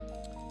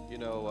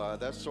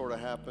That sort of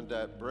happened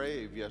at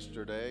Brave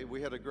yesterday.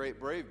 We had a great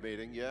Brave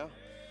meeting, yeah,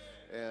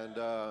 and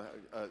a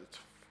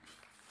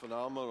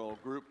phenomenal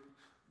group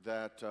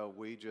that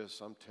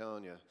I'm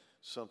telling you,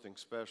 something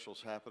special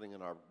is happening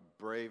in our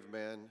Brave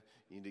men.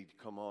 You need to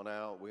come on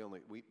out. We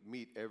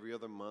meet every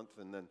other month,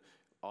 and then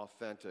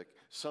authentic.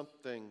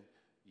 Something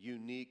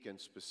unique and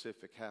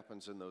specific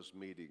happens in those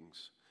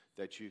meetings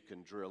that you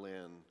can drill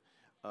in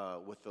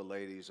with the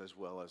ladies as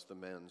well as the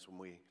men's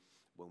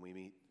when we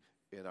meet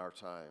in our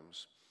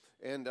times.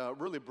 And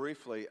really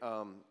briefly,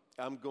 I'm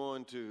not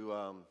going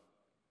to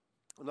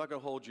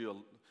hold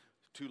you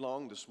too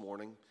long this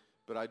morning,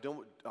 but I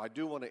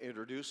do want to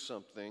introduce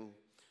something,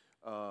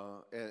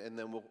 and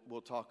then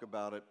we'll talk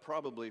about it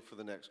probably for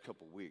the next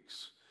couple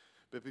weeks.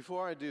 But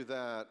before I do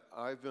that,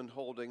 I've been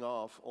holding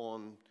off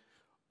on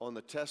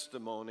the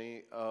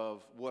testimony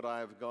of what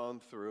I've gone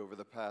through over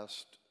the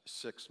past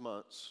 6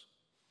 months.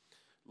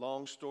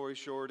 Long story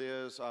short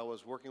is I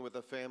was working with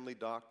a family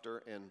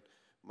doctor, and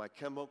my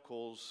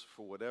chemicals,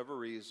 for whatever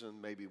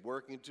reason, maybe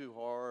working too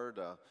hard,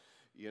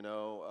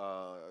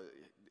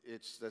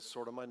 that's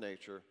sort of my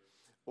nature,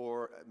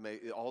 or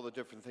all the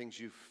different things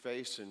you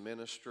face in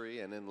ministry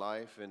and in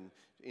life and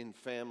in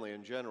family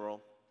in general.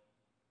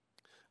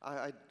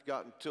 I'd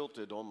gotten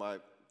tilted on my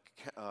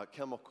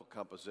chemical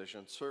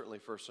composition. Certainly,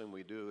 first thing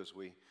we do is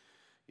we,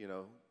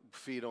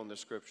 feed on the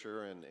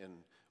Scripture and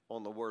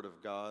on the Word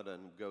of God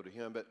and go to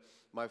Him. But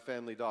my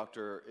family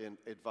doctor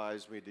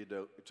advised me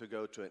to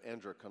go to an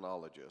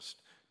endocrinologist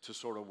to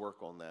sort of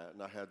work on that.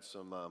 And I had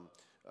some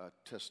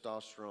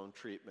testosterone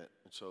treatment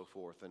and so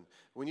forth. And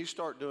when you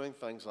start doing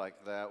things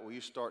like that,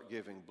 you start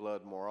giving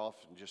blood more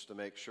often just to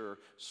make sure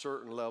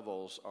certain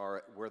levels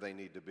are where they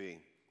need to be.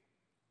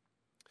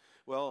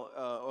 Well,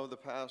 over the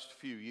past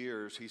few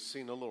years, he's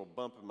seen a little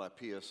bump in my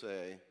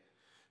PSA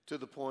to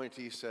the point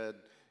he said,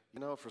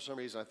 for some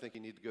reason, I think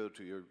you need to go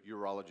to your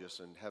urologist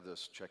and have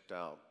this checked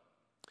out.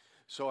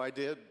 So I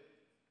did,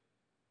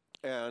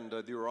 and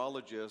the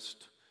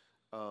urologist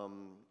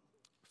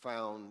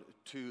found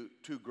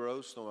two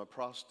growths on my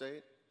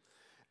prostate,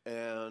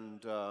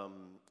 and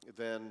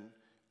then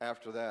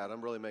after that,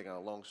 I'm really making a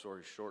long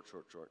story short,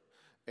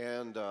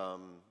 and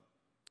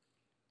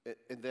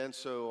then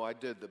so I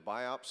did the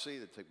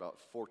biopsy. It took about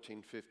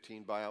 14,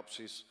 15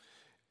 biopsies,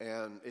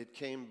 and it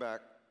came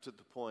back to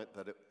the point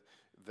that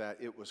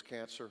it was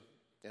cancer,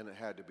 and it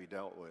had to be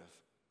dealt with.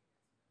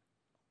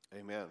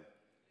 Amen.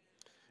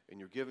 And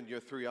you're given your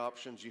 3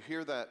 options. You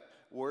hear that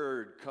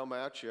word come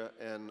at you,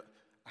 and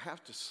I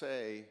have to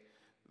say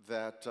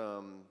that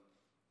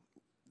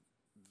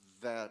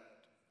that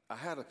I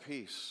had a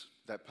peace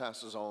that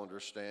passes all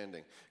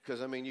understanding.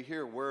 Because, you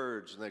hear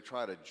words, and they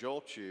try to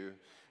jolt you,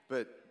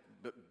 but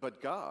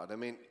God,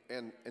 and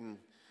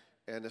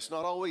it's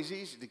not always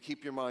easy to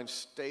keep your mind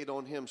stayed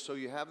on Him so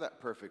you have that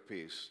perfect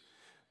peace.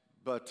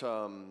 But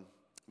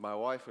my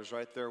wife was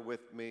right there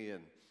with me,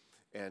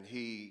 and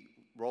he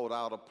rolled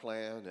out a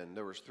plan, and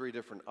there was 3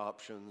 different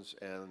options,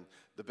 and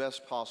the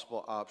best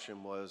possible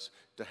option was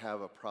to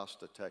have a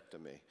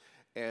prostatectomy.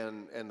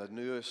 And the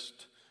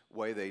newest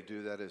way they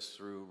do that is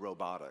through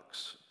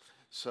robotics.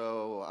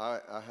 So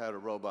I had a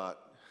robot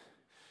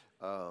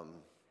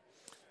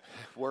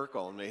work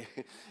on me.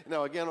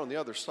 Now, again, on the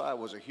other side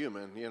was a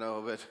human,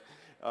 but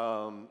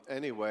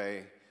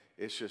anyway,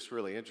 it's just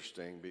really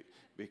interesting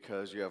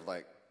because you have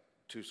like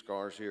 2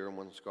 scars here and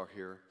 1 scar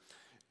here.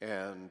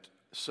 And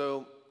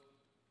so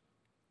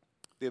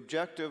the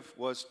objective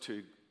was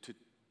to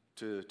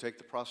take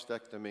the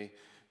prostatectomy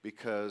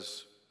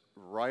because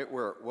right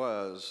where it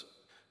was,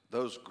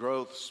 those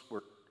growths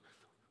were,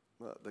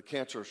 the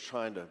cancer was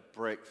trying to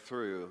break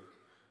through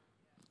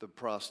the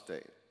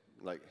prostate.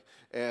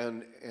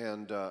 And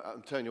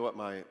I'm telling you what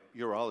my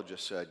urologist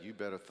said, you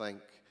better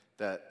thank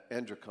that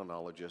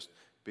endocrinologist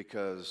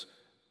because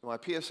my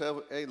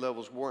PSA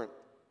levels weren't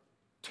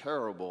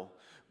terrible,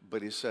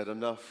 but he said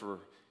enough for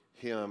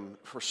him,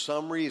 for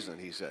some reason,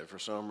 he said, for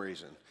some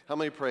reason. How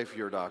many pray for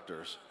your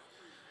doctors?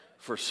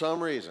 For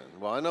some reason.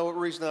 Well, I know what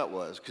reason that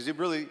was, because he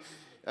really,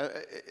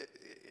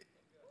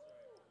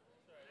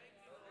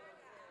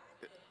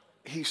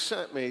 he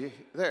sent me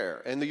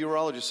there, and the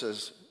urologist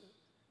says,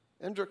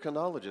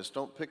 endocrinologists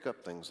don't pick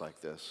up things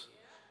like this.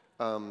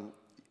 You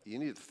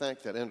need to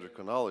thank that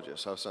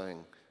endocrinologist. I was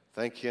saying,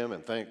 thank him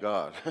and thank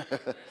God.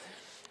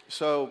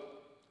 So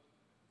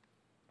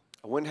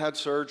I went and had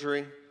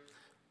surgery,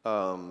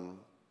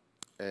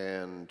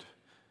 and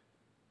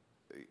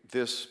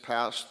this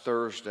past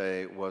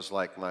Thursday was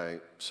like my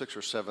 6th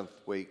or 7th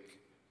week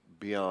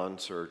beyond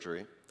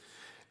surgery.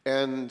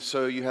 And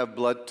so you have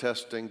blood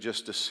testing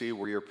just to see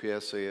where your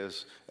PSA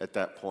is at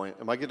that point.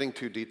 Am I getting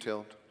too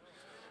detailed?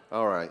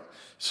 All right.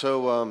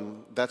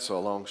 So that's a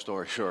long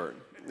story short.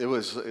 It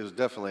was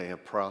definitely a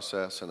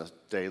process and a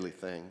daily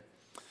thing.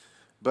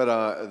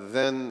 But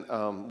then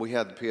we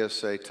had the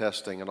PSA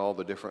testing and all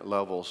the different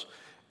levels,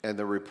 and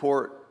the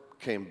report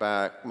came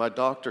back. My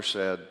doctor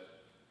said,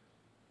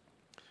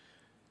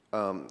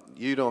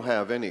 you don't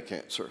have any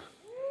cancer.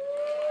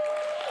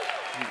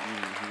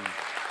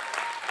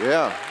 Mm-hmm.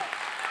 Yeah.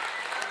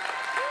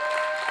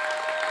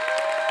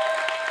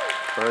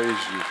 Praise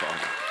you,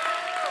 Father.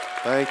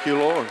 Thank you,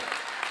 Lord.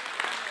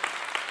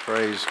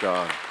 Praise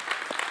God.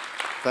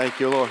 Thank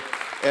you, Lord.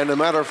 And as a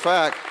matter of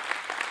fact,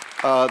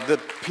 the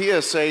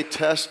PSA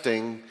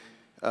testing,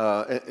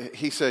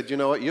 he said, you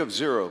know what, you have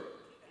zero.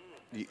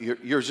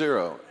 You're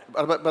zero.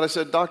 But I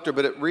said, doctor,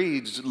 but it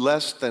reads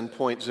less than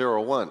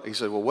 0.01. He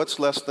said, well, what's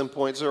less than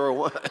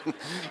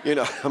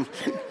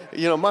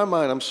 0.01? My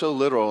mind, I'm so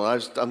literal.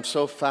 I'm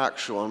so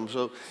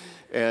factual.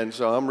 And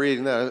so I'm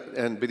reading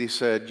that. But he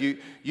said,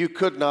 you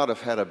could not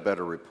have had a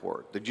better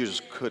report. That you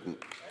just couldn't.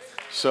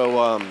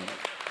 So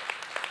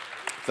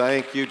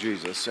thank you,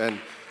 Jesus. And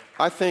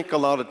I think a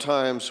lot of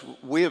times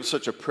we have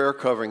such a prayer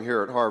covering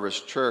here at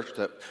Harvest Church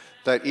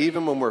that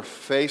even when we're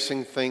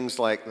facing things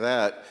like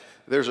that,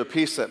 there's a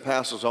peace that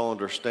passes all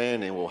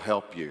understanding will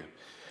help you.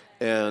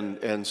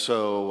 And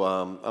so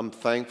I'm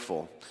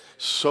thankful,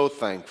 so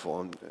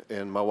thankful.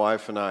 And my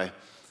wife and I,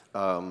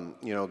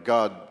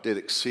 God did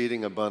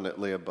exceeding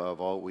abundantly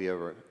above all we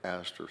ever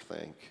asked or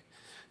think.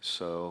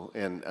 So,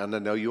 and I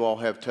know you all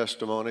have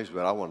testimonies,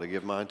 but I want to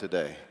give mine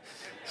today.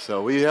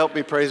 So will you help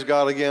me praise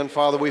God again?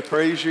 Father, we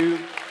praise you,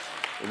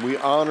 and we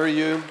honor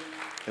you,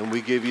 and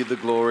we give you the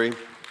glory.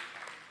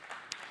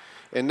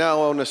 And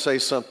now I want to say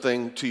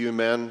something to you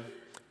men.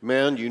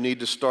 Men, you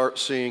need to start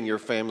seeing your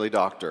family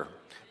doctor.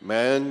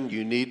 Men,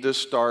 you need to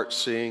start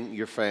seeing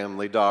your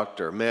family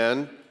doctor.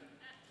 Men,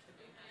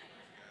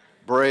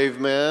 brave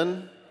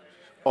men,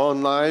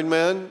 online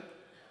men,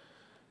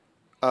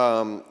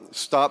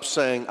 stop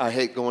saying, I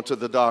hate going to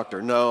the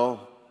doctor.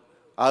 No,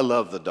 I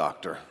love the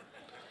doctor.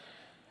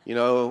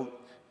 Don't,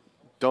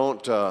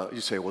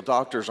 you say, well,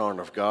 doctors aren't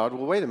of God.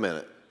 Well, wait a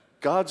minute.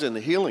 God's in the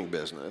healing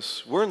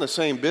business. We're in the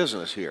same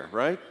business here,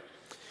 right?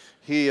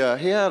 He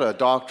had a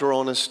doctor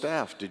on his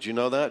staff. Did you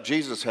know that?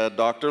 Jesus had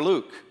Dr.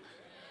 Luke.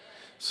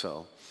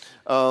 So,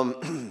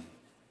 you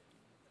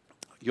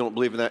don't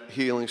believe in that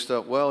healing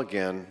stuff? Well,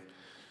 again,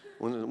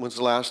 when's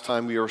the last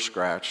time you were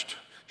scratched?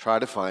 Try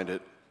to find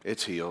it.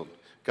 It's healed.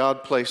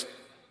 God placed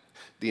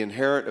the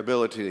inherent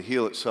ability to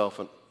heal itself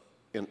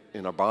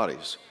in our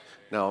bodies.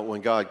 Now,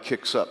 when God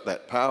kicks up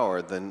that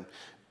power, then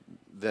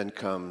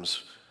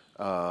comes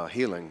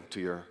healing to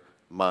your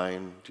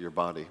mind, to your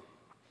body.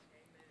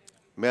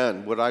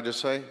 Men, what did I just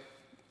say?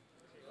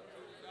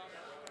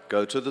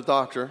 Go to the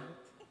doctor.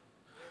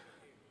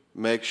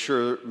 Make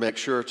sure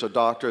it's a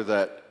doctor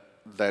that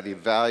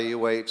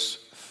evaluates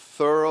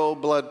thorough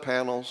blood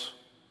panels.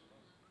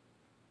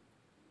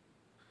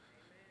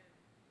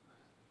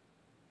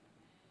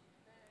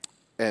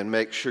 And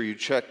make sure you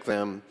check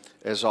them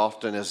as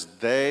often as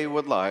they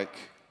would like.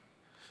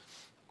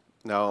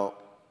 Now,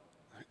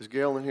 is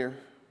Gail in here?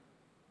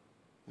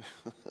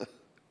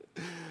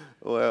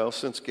 Well,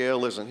 since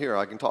Gail isn't here,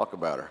 I can talk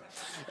about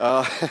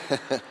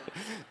her.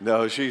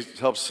 No, she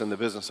helps us in the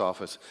business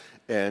office,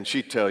 and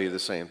she'd tell you the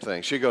same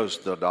thing. She goes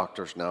to the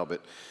doctors now,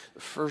 but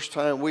the first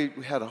time we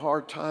had a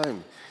hard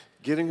time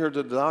getting her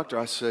to the doctor.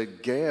 I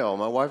said, Gail,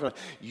 my wife and I,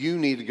 you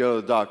need to go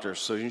to the doctor.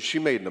 So she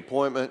made an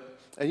appointment,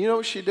 and you know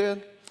what she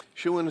did?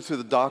 She went into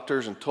the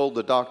doctors and told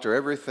the doctor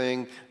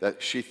everything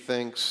that she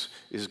thinks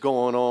is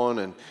going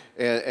on,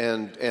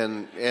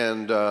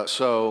 and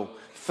so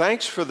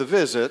thanks for the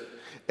visit.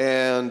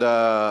 And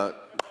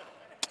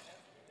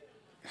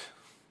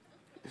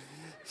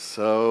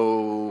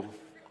so,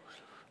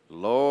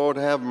 Lord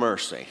have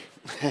mercy.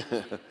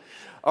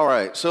 All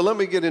right, so let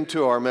me get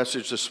into our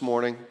message this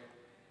morning.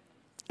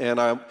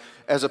 And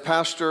as a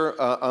pastor,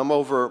 I'm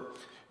over,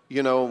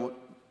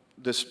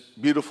 this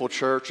beautiful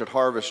church at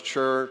Harvest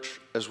Church,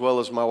 as well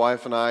as my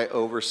wife and I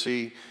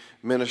oversee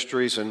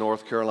ministries in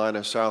North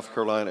Carolina, South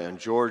Carolina, and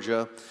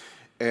Georgia.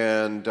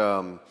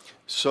 And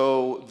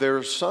so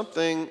there's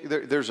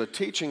a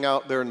teaching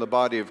out there in the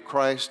body of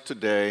Christ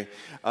today.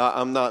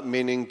 I'm not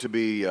meaning to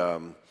be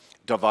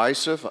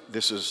divisive.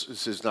 This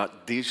is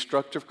not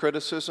destructive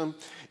criticism.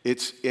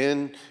 It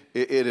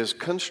is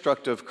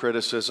constructive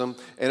criticism,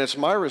 and it's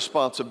my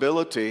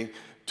responsibility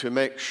to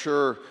make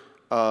sure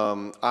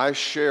I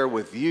share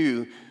with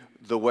you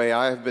the way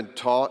I have been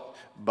taught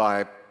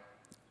by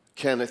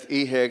Kenneth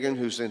E. Hagin,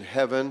 who's in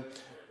heaven,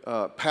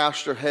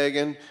 Pastor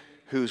Hagin,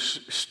 who's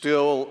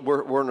still,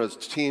 we're in a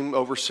team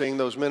overseeing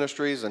those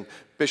ministries, and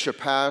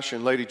Bishop Ash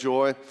and Lady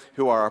Joy,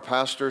 who are our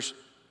pastors.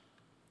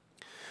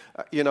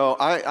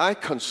 I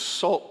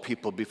consult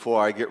people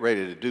before I get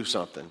ready to do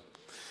something.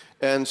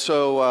 And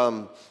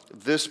so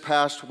this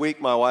past week,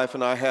 my wife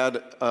and I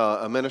had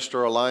a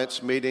Minister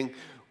Alliance meeting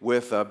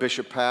with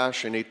Bishop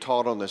Ash, and he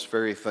taught on this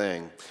very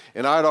thing.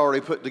 And I'd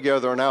already put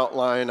together an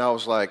outline. I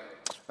was like,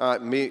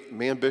 me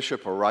and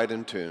Bishop are right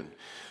in tune.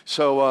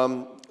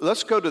 So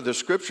let's go to the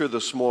scripture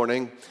this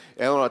morning,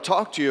 and I want to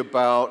talk to you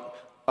about,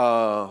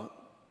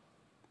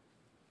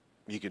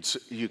 you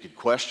could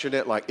question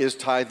it, like, is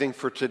tithing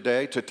for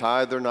today, to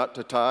tithe or not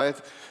to tithe,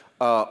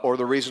 or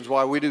the reasons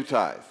why we do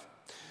tithe.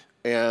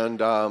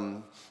 And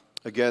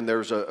again,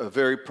 there's a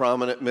very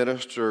prominent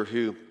minister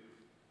who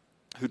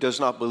does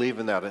not believe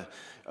in that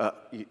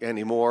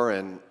anymore,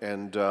 and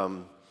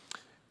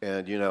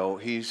And,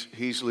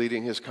 he's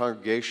leading his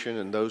congregation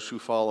and those who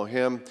follow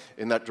him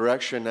in that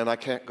direction, and I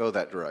can't go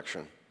that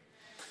direction.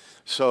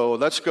 So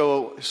let's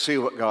go see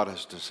what God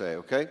has to say,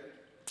 okay?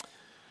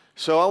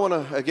 So I want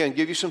to, again,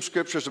 give you some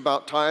scriptures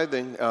about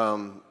tithing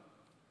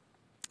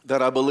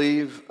that I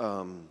believe.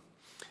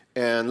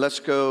 And let's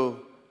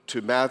go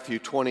to Matthew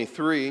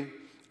 23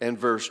 and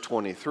verse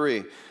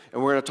 23.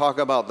 And we're going to talk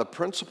about the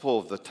principle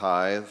of the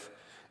tithe.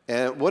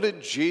 And what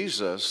did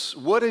Jesus,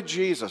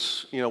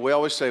 we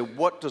always say,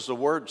 what does the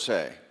word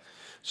say?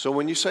 So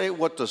when you say,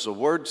 what does the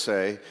word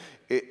say,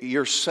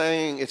 you're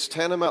saying, it's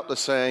tantamount to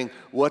saying,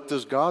 what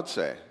does God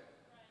say?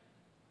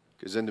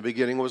 Because in the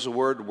beginning was the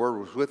Word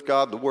was with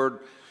God, the Word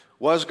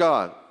was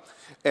God.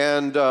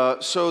 And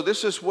so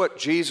this is what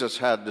Jesus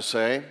had to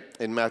say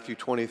in Matthew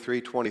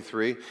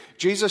 23:23.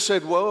 Jesus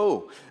said,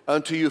 "Woe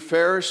unto you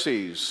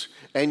Pharisees,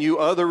 and you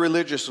other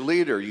religious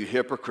leader, you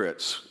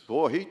hypocrites."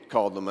 Boy, he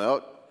called them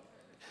out.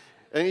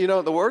 And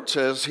the word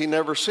says he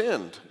never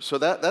sinned. So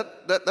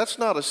that's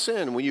not a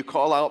sin when you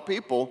call out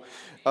people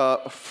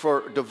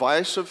for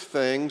divisive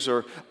things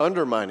or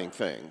undermining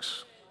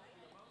things.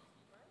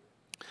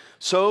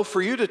 So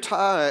for you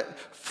tithe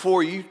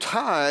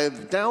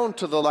down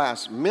to the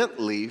last mint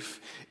leaf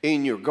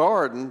in your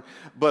garden,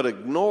 but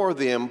ignore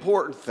the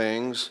important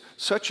things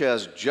such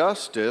as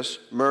justice,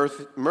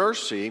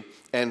 mercy,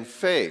 and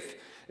faith.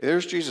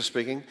 There's Jesus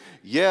speaking.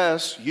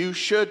 Yes, you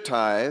should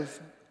tithe.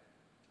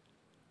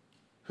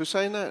 Who's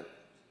saying that?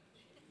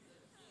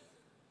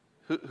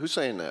 Who's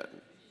saying that?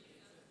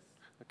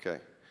 Okay.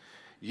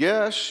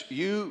 Yes,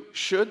 you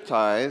should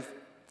tithe,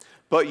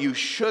 but you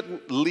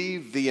shouldn't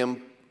leave the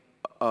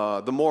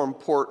more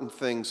important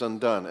things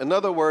undone. In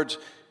other words,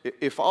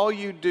 if all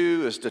you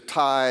do is to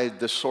tithe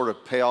to sort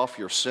of pay off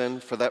your sin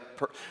for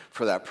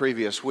that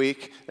previous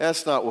week,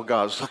 that's not what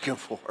God's looking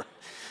for.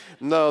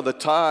 No, the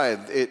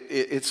tithe,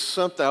 it's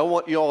something. I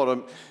want you all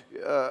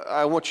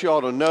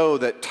to know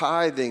that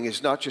tithing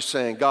is not just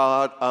saying,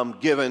 God, I'm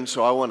giving,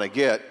 so I want to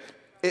get.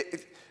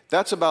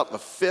 That's about the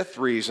fifth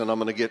reason I'm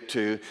going to get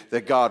to,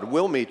 that God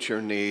will meet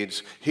your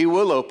needs. He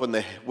will open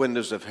the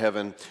windows of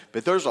heaven.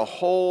 But there's a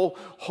whole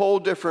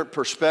different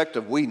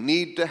perspective we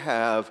need to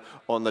have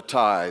on the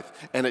tithe.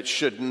 And it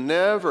should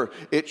never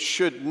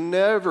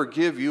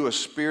give you a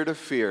spirit of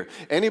fear.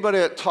 Anybody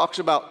that talks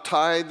about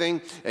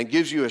tithing and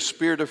gives you a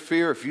spirit of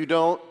fear, if you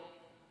don't,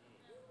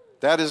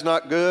 that is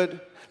not good.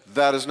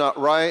 That is not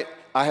right.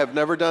 I have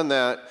never done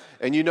that.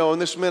 And in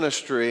this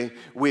ministry,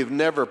 we've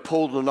never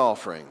pulled an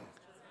offering.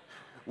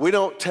 We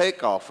don't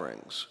take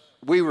offerings.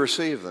 We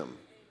receive them.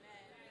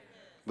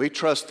 We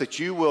trust that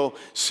you will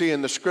see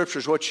in the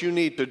scriptures what you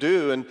need to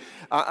do. And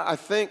I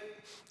think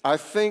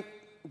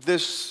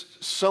this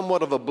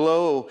somewhat of a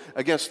blow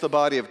against the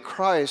body of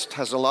Christ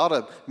has a lot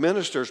of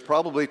ministers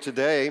probably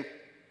today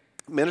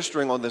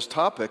ministering on this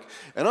topic.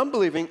 And I'm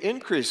believing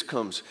increase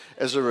comes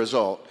as a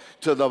result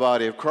to the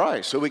body of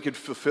Christ, so we could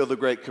fulfill the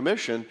Great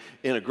Commission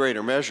in a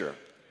greater measure.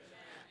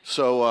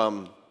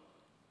 So,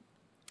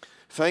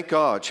 thank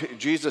God.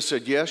 Jesus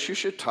said, yes, you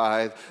should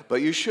tithe,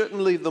 but you shouldn't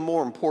leave the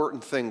more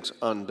important things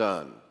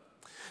undone.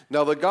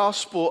 Now, the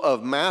Gospel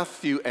of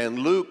Matthew and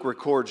Luke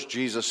records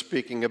Jesus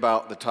speaking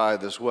about the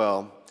tithe as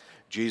well.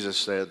 Jesus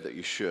said that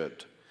you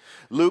should.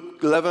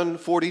 Luke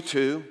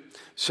 11:42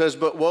 says,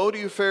 "But woe to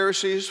you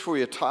Pharisees, for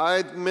you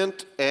tithe,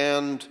 mint,"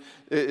 and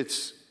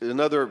it's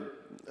another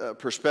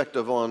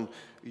perspective on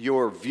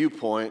your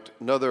viewpoint,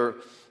 another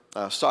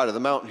side of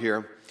the mountain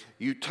here.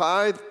 "You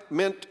tithe,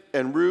 mint,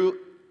 and rue,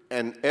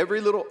 and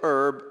every little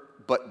herb,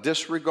 but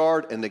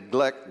disregard and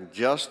neglect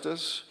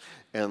justice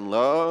and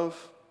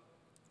love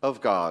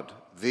of God.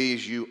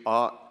 These you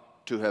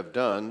ought to have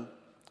done."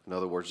 In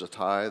other words, the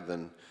tithe,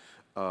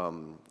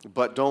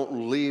 but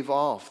don't leave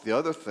off the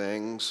other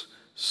things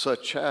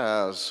such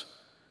as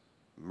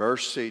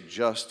mercy,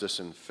 justice,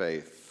 and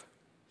faith.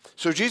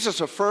 So Jesus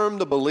affirmed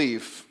the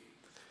belief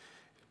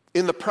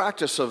in the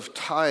practice of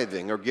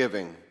tithing or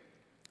giving.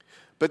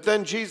 But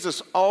then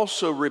Jesus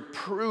also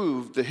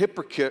reproved the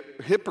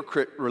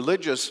hypocrite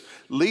religious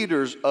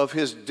leaders of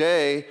his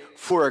day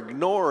for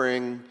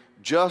ignoring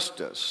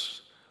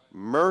justice,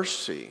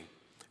 mercy,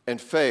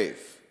 and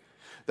faith.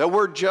 That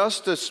word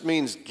justice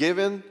means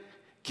giving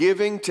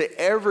to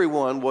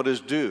everyone what is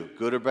due,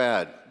 good or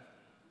bad.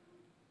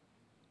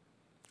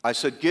 I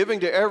said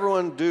giving to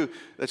everyone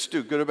that's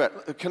due, good or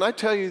bad. Can I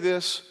tell you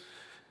this?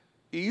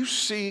 You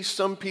see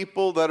some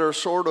people that are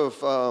sort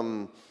of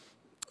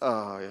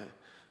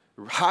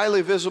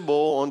highly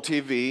visible on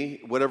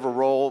TV, whatever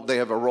role, they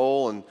have a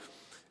role,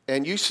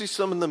 and you see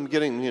some of them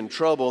getting in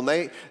trouble,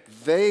 and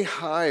they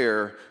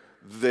hire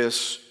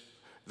this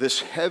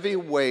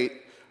heavyweight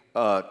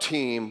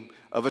team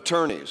of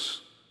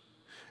attorneys,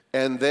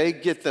 and they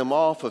get them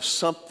off of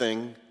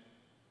something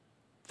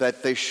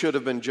that they should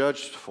have been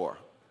judged for.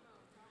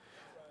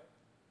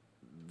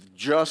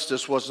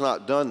 Justice was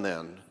not done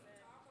then.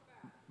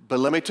 But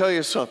let me tell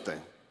you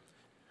something.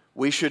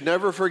 We should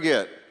never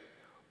forget,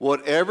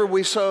 whatever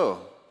we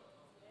sow,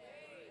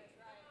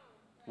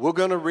 we're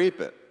going to reap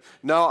it.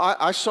 Now,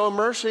 I sow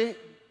mercy.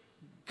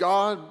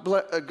 God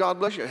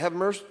bless you. Have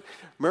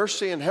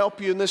mercy and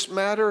help you in this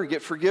matter,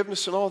 get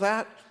forgiveness and all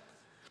that.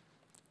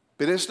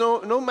 But it's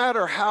no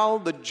matter how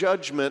the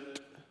judgment,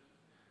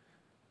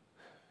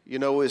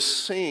 is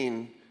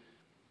seen,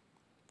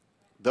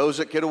 those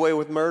that get away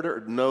with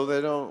murder, no, they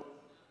don't.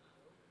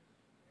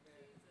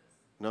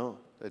 No,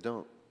 they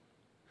don't.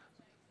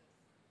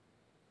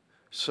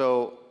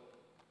 So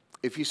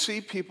if you see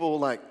people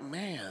like,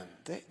 man,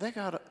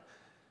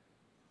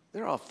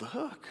 they're off the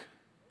hook.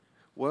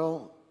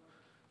 Well,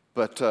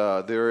 but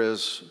there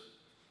is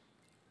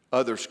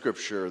other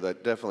scripture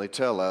that definitely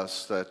tell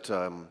us that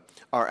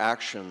our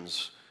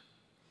actions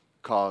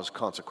cause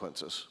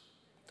consequences.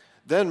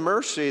 Then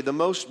mercy, the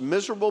most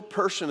miserable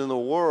person in the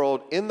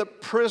world, in the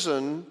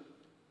prison,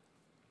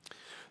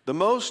 the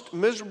most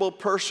miserable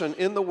person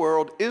in the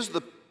world is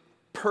the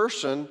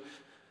person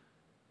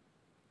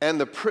and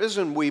the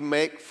prison we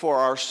make for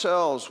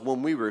ourselves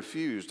when we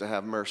refuse to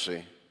have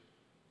mercy.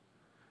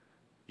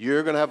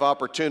 You're going to have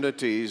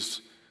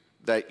opportunities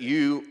that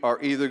you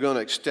are either going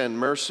to extend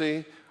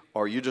mercy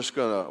or you're just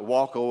going to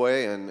walk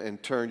away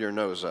and turn your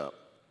nose up.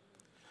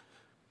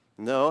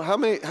 No, how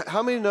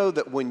many know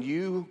that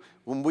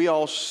when we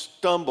all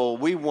stumble,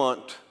 we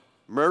want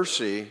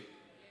mercy,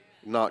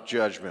 not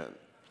judgment?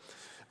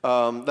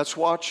 Let's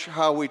watch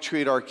how we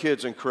treat our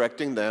kids in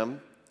correcting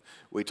them.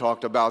 We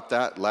talked about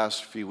that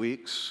last few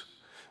weeks.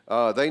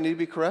 They need to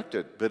be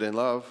corrected, but in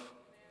love.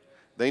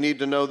 They need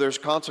to know there's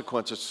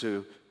consequences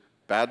to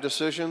bad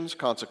decisions,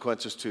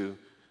 consequences to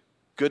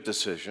good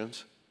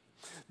decisions.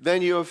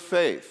 Then you have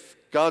faith.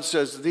 God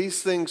says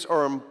these things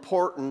are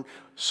important,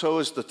 so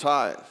is the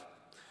tithe.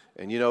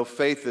 And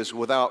faith is,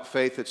 without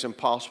faith, it's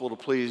impossible to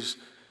please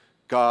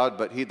God,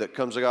 but he that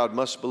comes to God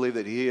must believe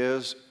that he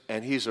is,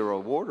 and he's a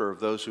rewarder of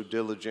those who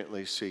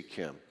diligently seek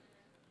him.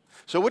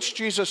 So what's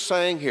Jesus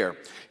saying here?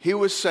 He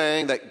was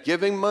saying that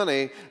giving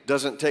money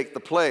doesn't take the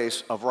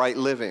place of right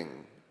living.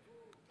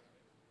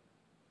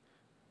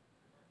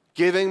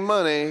 Giving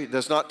money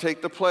does not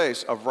take the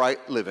place of right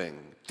living.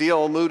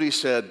 D.L. Moody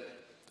said,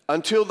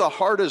 until the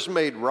heart is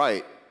made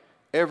right,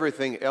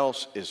 everything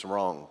else is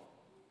wrong.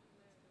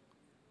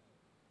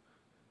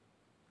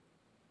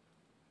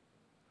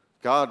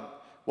 God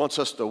wants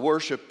us to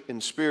worship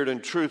in spirit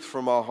and truth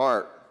from our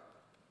heart.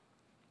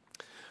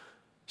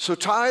 So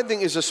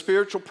tithing is a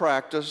spiritual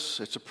practice.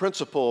 It's a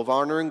principle of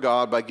honoring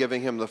God by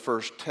giving him the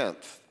first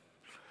tenth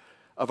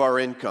of our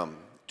income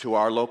to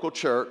our local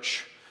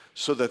church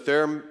so that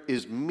there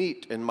is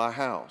meat in my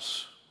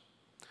house.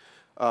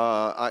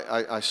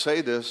 I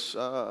say this,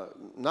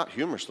 not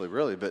humorously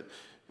really, but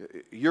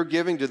you're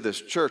giving to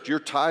this church, your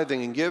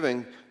tithing and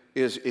giving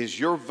is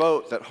your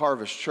vote that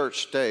Harvest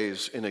Church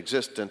stays in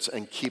existence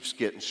and keeps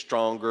getting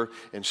stronger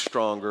and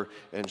stronger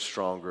and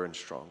stronger and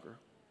stronger.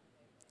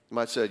 You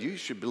might say, you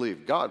should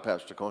believe God,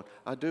 Pastor Cohen.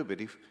 I do, but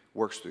he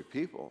works through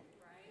people.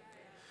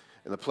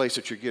 And the place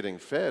that you're getting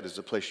fed is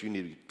the place you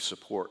need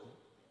support.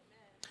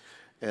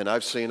 And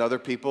I've seen other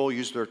people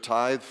use their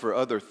tithe for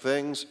other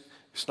things.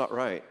 It's not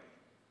right.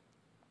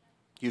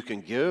 You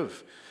can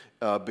give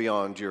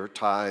beyond your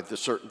tithe the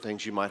certain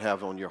things you might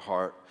have on your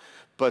heart.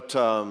 But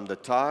the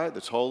tithe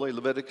that's holy,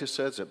 Leviticus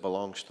says, it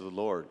belongs to the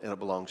Lord and it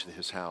belongs to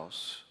his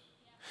house.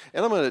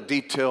 And I'm going to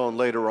detail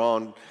later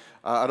on.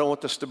 I don't want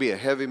this to be a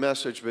heavy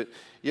message, but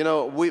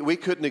we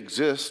couldn't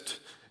exist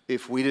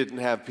if we didn't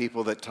have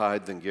people that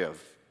tithe and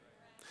give.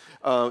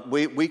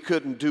 We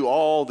couldn't do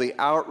all the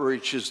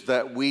outreaches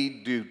that we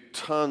do,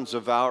 tons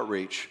of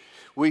outreach.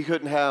 We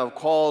couldn't have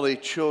quality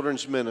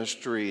children's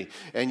ministry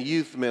and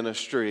youth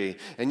ministry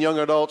and young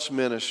adults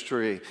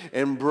ministry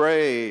and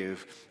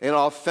Brave and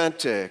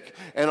Authentic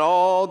and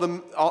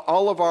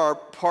all of our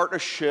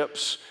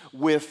partnerships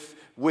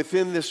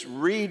within this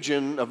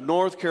region of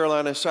North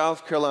Carolina,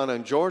 South Carolina,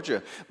 and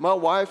Georgia. My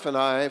wife and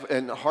I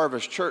and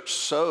Harvest Church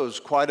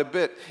sows quite a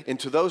bit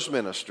into those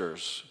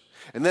ministers.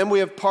 And then we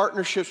have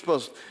partnerships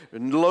both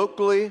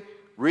locally,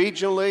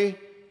 regionally,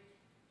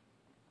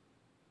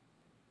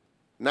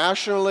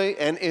 nationally,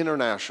 and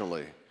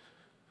internationally.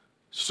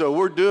 So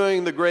we're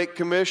doing the Great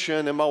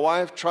Commission, and my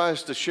wife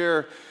tries to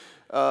share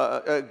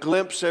a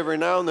glimpse every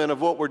now and then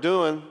of what we're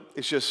doing.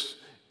 It's just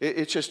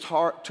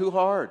too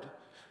hard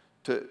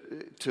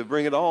to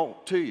bring it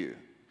all to you.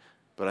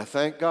 But I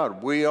thank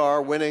God we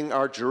are winning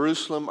our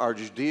Jerusalem, our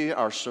Judea,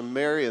 our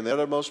Samaria, and the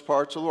uttermost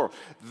parts of the world.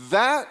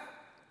 That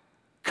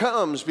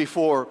comes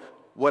before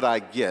what I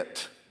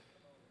get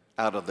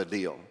out of the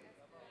deal.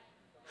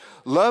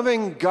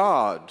 Loving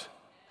God,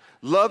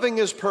 loving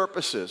his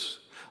purposes,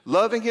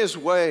 loving his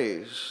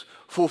ways,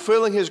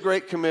 fulfilling his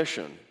great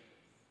commission.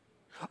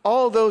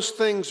 All those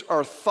things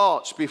are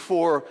thoughts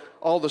before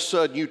all of a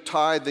sudden you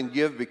tithe and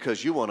give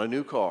because you want a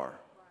new car.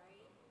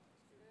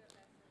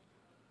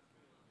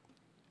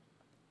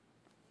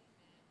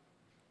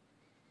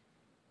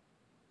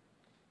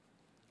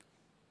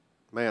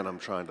 Man, I'm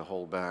trying to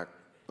hold back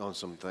on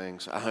some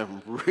things.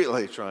 I'm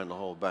really trying to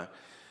hold back.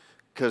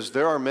 Because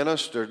there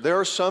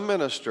are some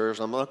ministers,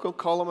 I'm not going to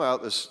call them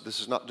out, this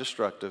is not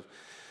destructive.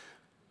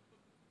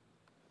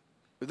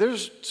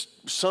 There's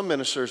some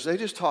ministers, they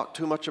just talk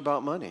too much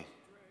about money.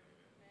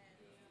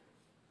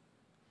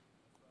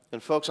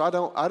 And folks, I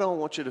don't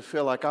want you to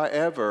feel like I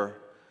ever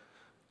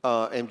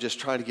am just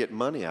trying to get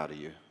money out of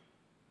you.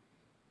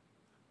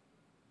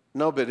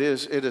 No, but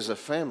it is a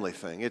family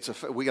thing.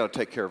 We got to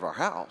take care of our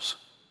house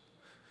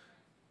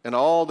and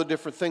all the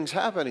different things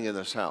happening in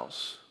this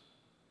house.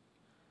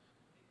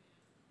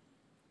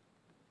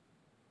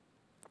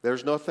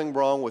 There's nothing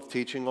wrong with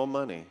teaching on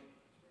money.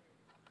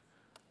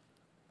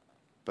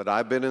 But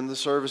I've been in the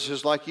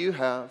services like you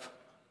have,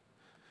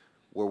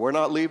 where we're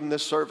not leaving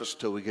this service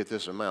till we get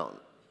this amount.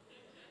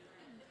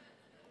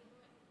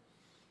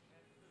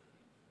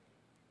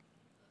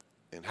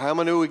 And how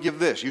many would give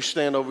this? You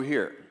stand over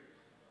here.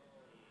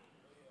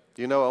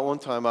 You know, at one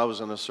time I was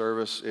in a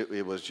service,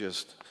 it was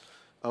just,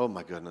 oh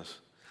my goodness.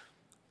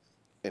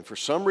 And for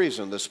some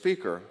reason, the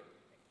speaker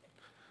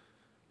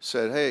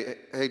said,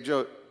 hey,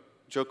 Joe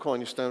Coyne,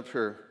 you stand up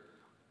here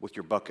with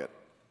your bucket.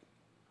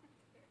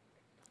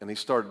 And he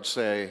started to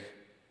say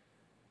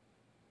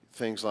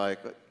things like,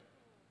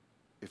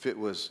 if it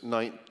was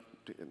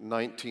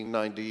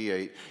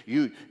 1998,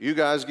 you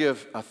guys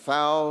give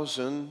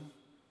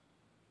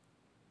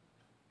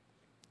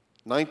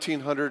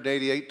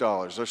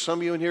 $1,988. There's some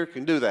of you in here who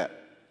can do that.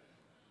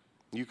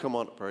 You come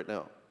on up right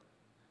now.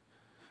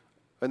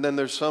 And then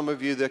there's some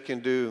of you that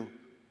can do,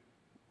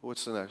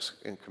 what's the next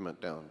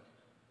increment down?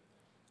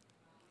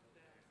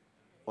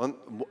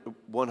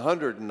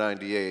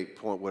 198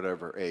 point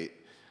whatever, 8.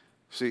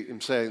 See,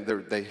 I'm saying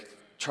they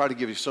try to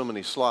give you so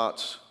many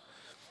slots.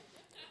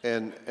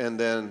 And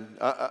then,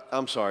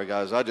 I'm sorry,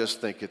 guys, I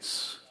just think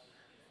it's,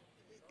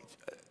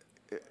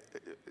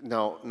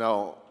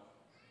 now,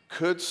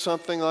 could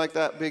something like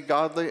that be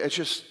godly? It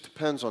just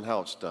depends on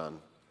how it's done.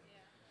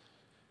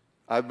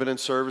 I've been in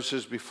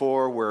services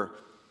before where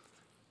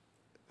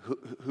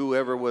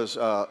whoever was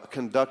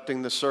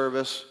conducting the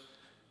service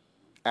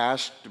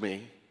asked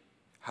me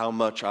how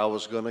much I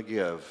was going to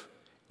give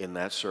in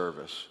that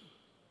service.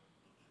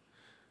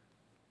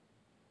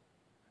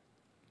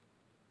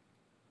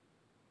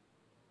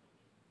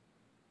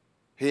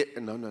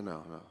 No,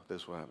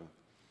 this is what happened.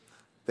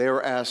 They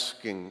were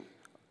asking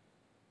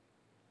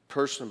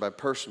person by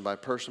person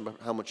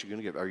how much you're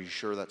going to give. Are you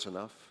sure that's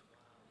enough?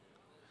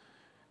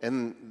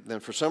 And then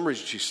for some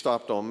reason she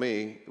stopped on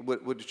me.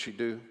 What did she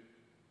do?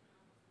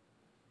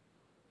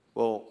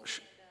 Well,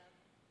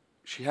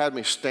 she had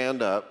me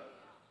stand up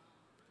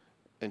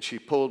and she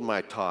pulled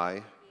my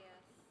tie.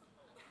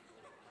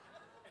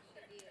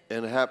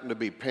 And it happened to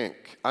be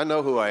pink. I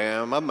know who I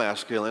am. I'm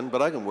masculine,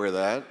 but I can wear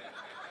that.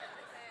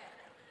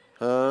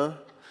 Huh?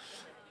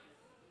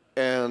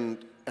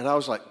 And I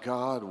was like,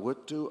 God,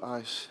 what do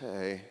I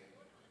say?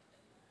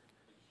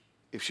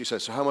 If she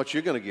said, so how much are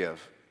you going to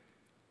give?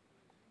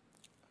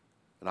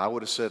 And I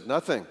would have said,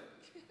 nothing.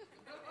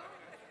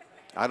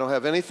 I don't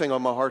have anything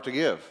on my heart to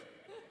give.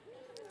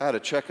 I had a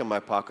check in my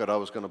pocket I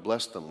was going to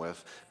bless them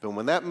with. But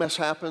when that mess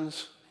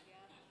happens,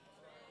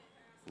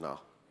 no.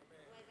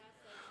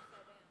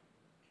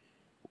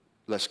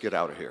 Let's get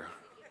out of here.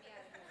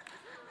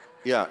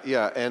 Yeah,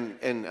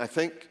 and I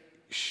think,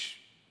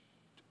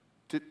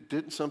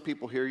 didn't some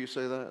people hear you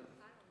say that?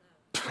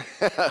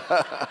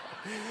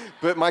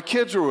 But my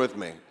kids were with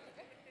me.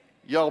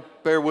 Y'all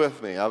bear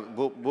with me.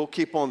 We'll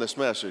keep on this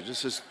message.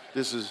 This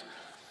is,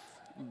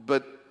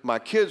 but my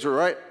kids are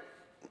right,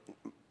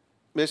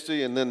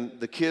 Misty, and then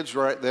the kids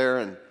right there,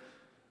 and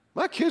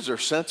my kids are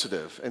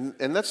sensitive,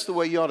 and that's the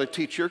way you ought to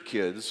teach your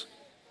kids,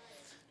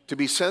 to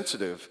be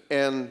sensitive.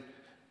 And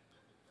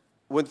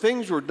when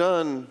things were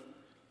done,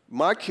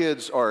 my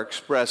kids are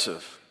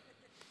expressive,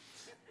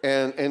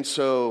 and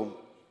so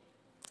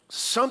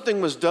something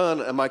was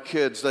done, and my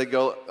kids, they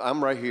go,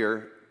 I'm right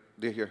here,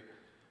 they're here.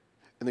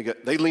 And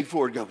they lean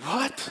forward and go,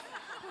 what?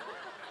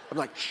 I'm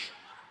like, shh,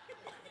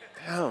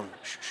 down,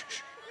 shh.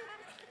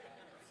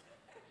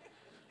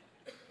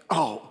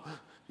 Oh,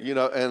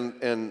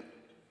 and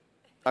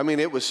I mean,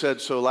 it was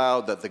said so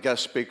loud that the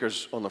guest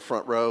speakers on the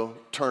front row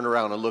turned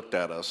around and looked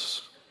at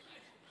us.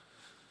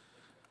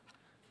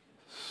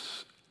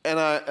 And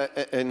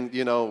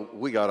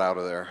we got out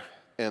of there.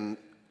 And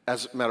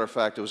as a matter of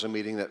fact, it was a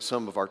meeting that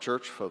some of our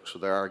church folks were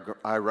there.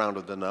 I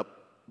rounded them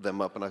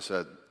up, and I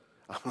said,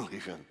 I'm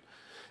leaving.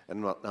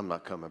 And I'm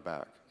not coming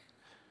back.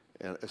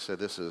 And I said,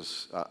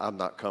 I'm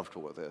not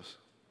comfortable with this.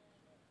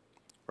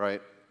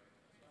 Right?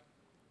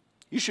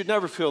 You should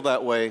never feel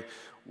that way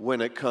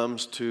when it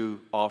comes to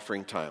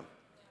offering time.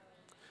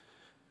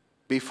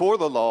 Before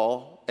the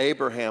law,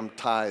 Abraham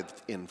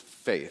tithed in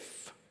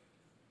faith.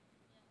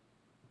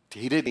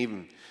 He didn't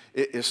even,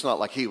 it's not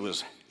like he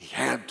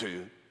had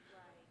to,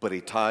 but he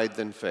tithed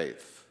in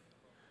faith.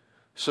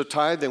 So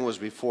tithing was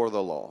before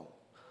the law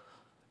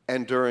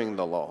and during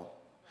the law.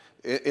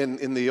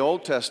 In the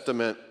Old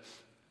Testament,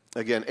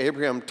 again,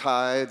 Abraham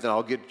tithed, and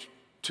I'll get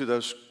to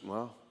those,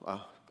 I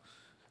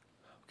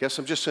guess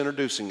I'm just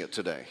introducing it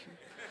today.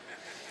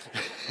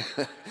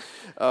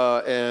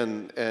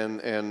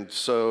 And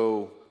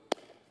so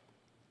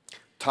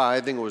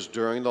tithing was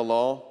during the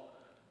law.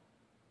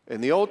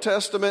 In the Old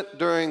Testament,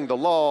 during the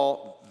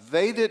law,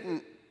 they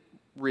didn't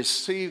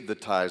receive the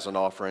tithes and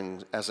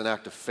offerings as an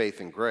act of faith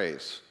and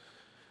grace.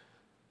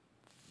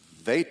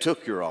 They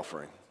took your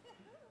offering.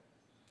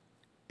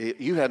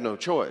 You had no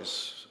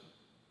choice.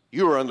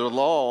 You were under the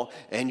law,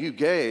 and you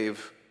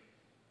gave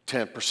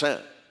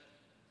 10%.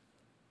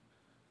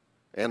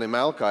 And in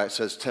Malachi, it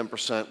says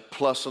 10%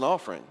 plus an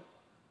offering.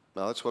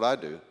 Now, that's what I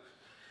do.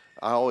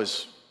 I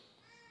always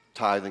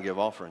tithe and give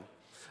offering.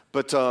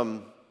 But,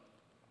 and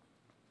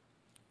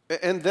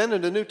then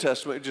in the New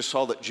Testament, we just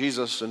saw that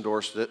Jesus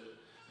endorsed it.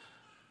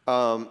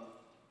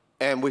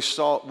 And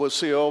we'll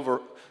see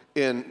over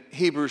in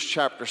Hebrews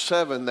chapter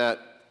 7 that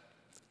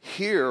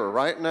here,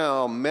 right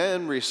now,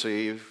 men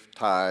receive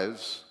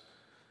tithes,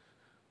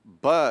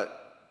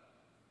 but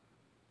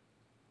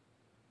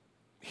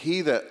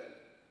he that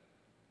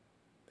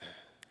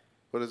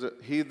it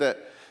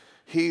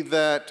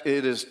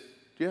is,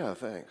 yeah,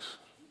 thanks.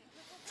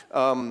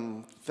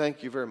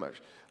 Thank you very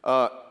much.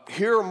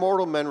 Here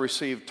mortal men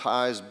receive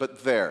tithes,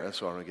 but there,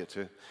 that's what I'm going to get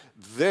to.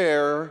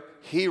 There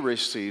he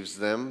receives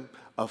them,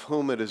 of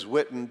whom it is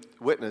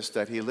witnessed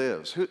that he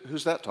lives.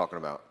 Who's that talking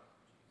about?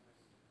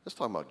 That's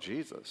talking about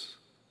Jesus.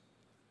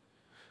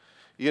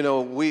 You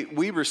know,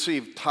 we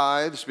receive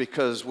tithes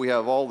because we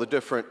have all the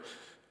different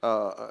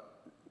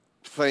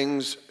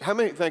things. How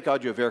many, thank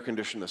God you have air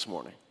conditioning this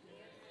morning?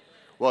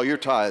 Well, your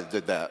tithe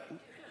did that.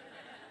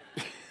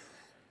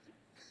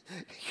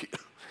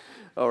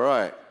 All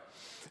right.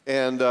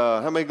 And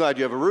how many glad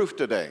you have a roof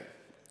today?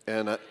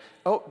 And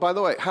oh, by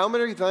the way, how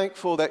many are you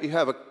thankful that you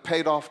have a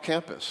paid-off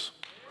campus?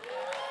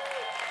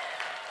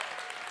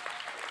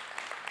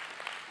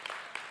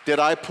 Did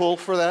I pull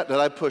for that? Did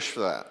I push for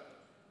that?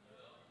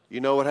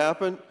 You know what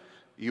happened?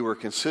 You were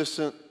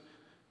consistent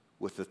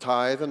with the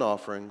tithe and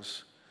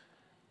offerings,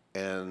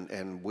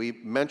 and we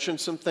mentioned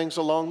some things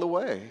along the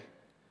way,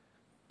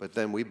 but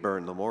then we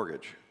burned the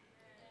mortgage.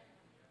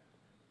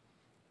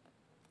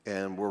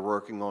 And we're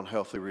working on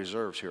healthy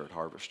reserves here at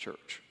Harvest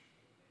Church.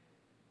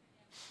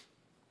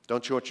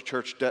 Don't you want your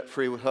church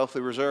debt-free with healthy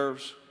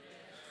reserves?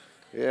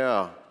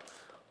 Yeah.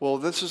 Well,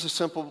 this is a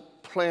simple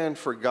plan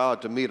for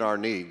God to meet our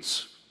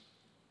needs.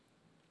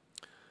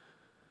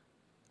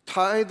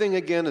 Tithing,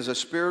 again, is a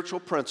spiritual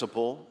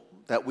principle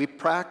that we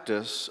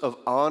practice of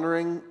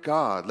honoring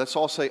God. Let's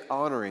all say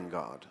honoring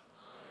God.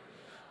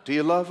 Do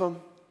you love Him?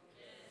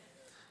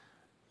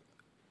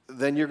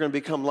 Then you're going to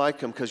become like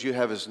Him because you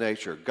have His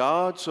nature.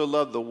 God so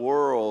loved the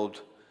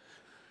world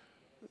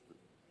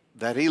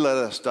that He let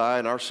us die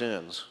in our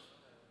sins.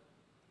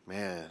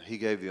 Man, He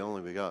gave the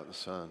only begotten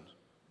Son.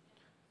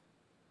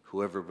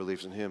 Whoever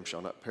believes in Him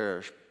shall not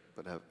perish,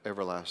 but have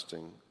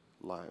everlasting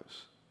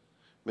lives.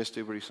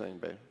 Misty, what are you saying,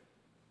 babe?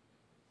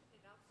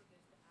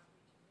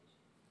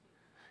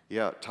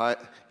 Yeah,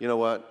 you know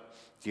what?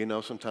 Do you know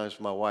sometimes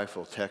my wife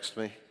will text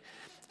me,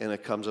 and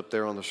it comes up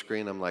there on the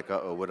screen. I'm like,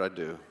 uh-oh, what'd I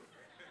do?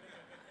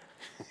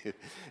 And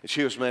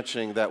she was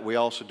mentioning that we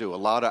also do a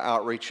lot of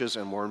outreaches,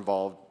 and we're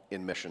involved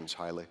in missions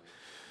highly.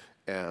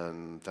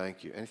 And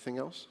thank you. Anything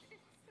else?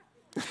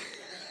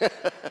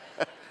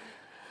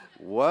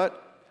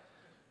 What?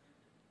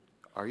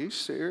 Are you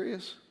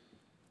serious?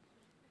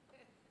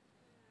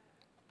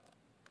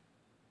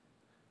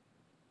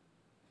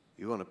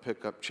 You want to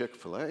pick up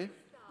Chick-fil-A?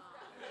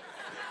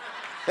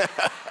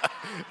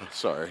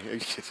 Sorry.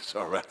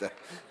 Sorry about that.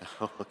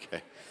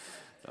 Okay.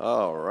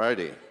 All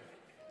righty.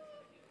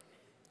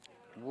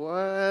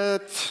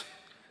 What?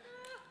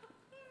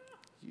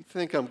 You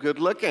think I'm good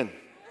looking?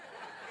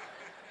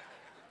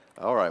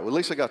 All right. Well, at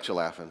least I got you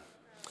laughing.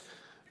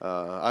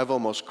 I've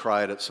almost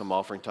cried at some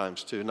offering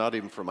times too, not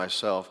even for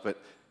myself, but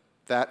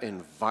that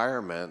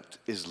environment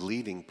is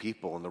leading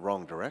people in the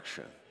wrong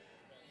direction.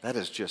 That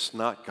is just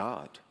not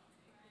God.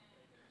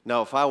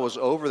 Now, if I was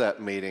over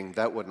that meeting,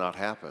 that would not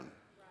happen.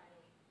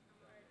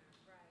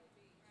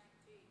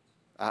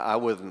 I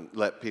wouldn't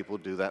let people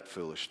do that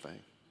foolish thing.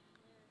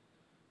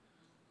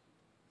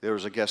 There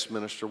was a guest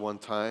minister one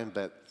time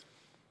that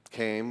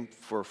came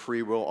for a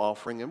free will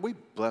offering, and we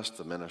blessed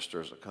the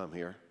ministers that come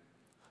here.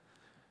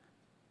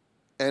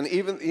 And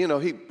even, you know,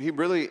 he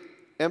really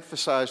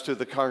emphasized to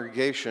the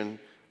congregation,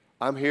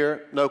 I'm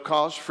here, no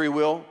cause, free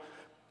will,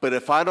 but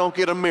if I don't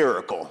get a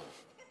miracle,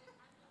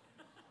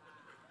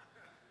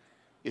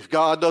 if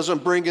God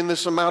doesn't bring in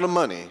this amount of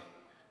money,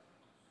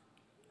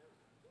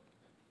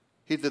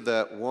 he did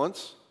that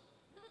once.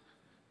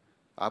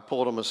 I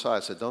pulled him aside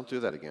and said, don't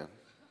do that again.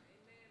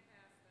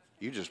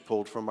 You just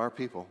pulled from our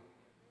people.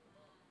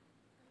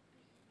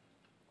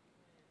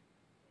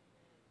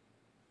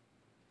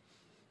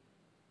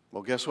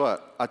 Well, guess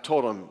what? I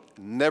told him,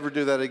 never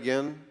do that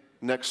again.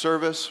 Next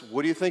service,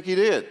 what do you think he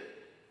did?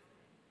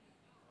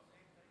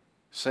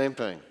 Same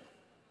thing.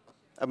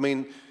 I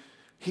mean,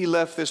 he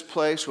left this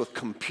place with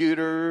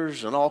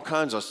computers and all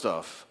kinds of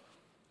stuff.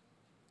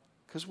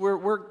 Because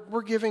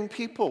we're giving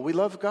people. We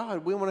love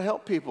God. We want to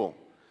help people.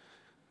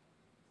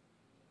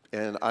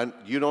 And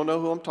you don't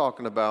know who I'm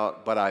talking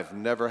about, but I've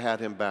never had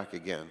him back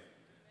again.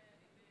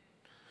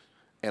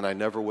 And I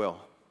never will.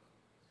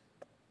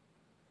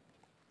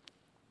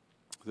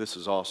 This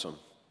is awesome.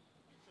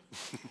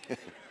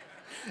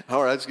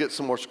 All right, let's get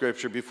some more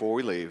scripture before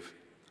we leave.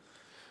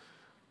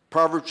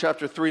 Proverbs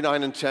chapter 3,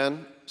 9, and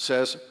 10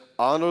 says,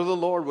 Honor the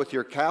Lord with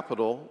your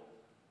capital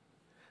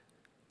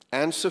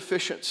and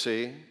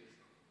sufficiency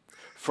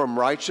from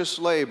righteous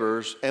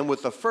labors and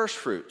with the first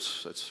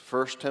fruits, that's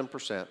first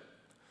 10%,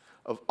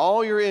 of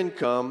all your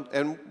income.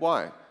 And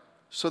why?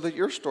 So that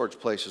your storage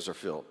places are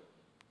filled.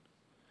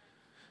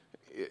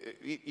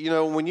 You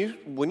know, when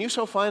you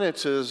sow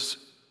finances,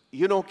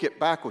 you don't get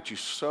back what you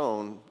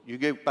sown. You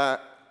give back,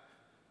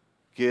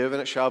 give,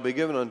 and it shall be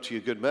given unto you,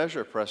 good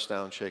measure, pressed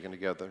down, shaken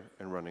together,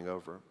 and running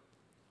over.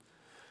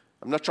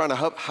 I'm not trying to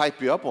hype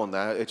you up on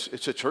that. It's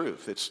the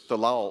truth. It's the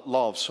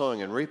law of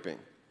sowing and reaping.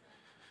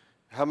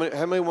 How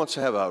many wants to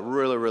have a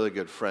really, really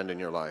good friend in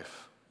your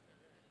life?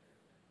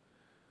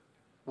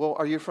 Well,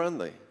 are you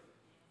friendly?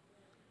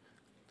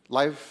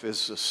 Life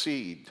is a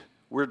seed.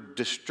 We're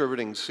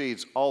distributing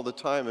seeds all the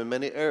time in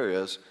many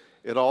areas.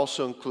 It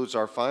also includes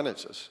our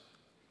finances.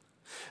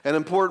 An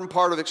important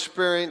part of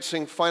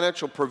experiencing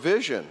financial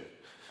provision,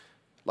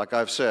 like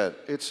I've said,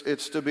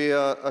 it's to be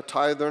a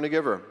tither and a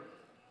giver.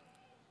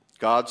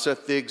 God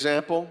set the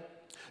example.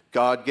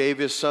 God gave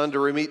his son to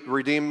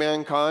redeem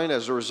mankind.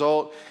 As a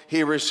result,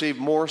 he received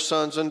more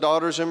sons and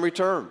daughters in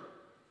return.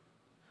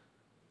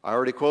 I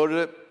already quoted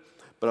it,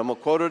 but I'm going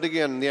to quote it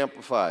again in the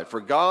Amplified. For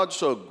God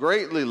so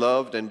greatly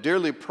loved and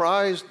dearly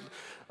prized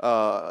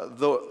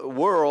the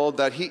world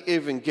that he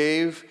even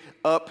gave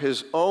up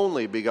his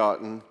only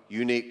begotten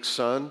unique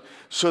son,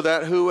 so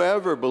that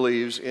whoever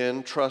believes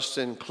in, trusts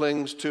in,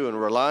 clings to, and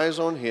relies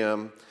on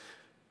him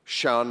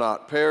shall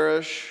not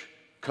perish,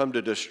 come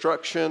to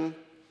destruction,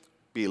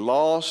 be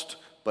lost,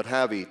 but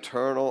have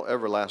eternal,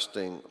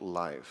 everlasting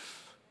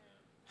life.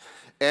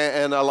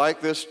 And I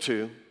like this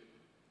too.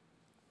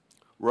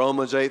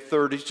 Romans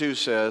 8:32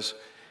 says,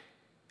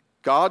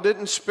 God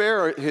didn't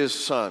spare his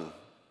son,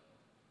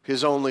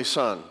 his only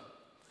son,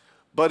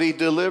 but he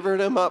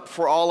delivered him up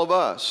for all of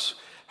us.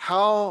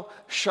 How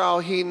shall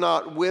he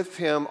not with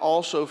him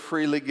also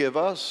freely give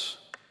us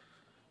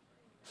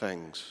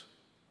things?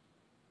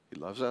 He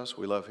loves us,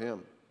 we love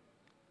him.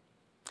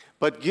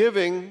 But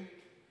giving,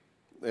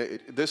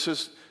 this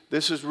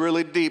is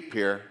really deep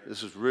here.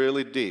 This is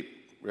really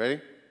deep.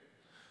 Ready?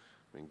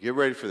 I mean, get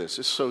ready for this.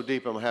 It's so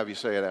deep, I'm going to have you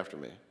say it after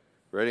me.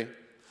 Ready?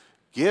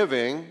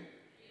 Giving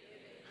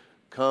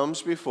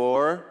comes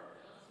before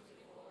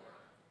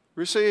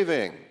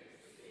receiving.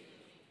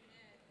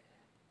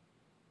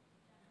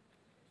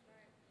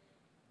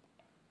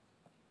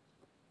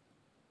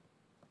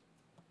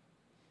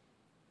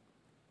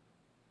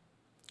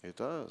 It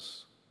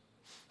does.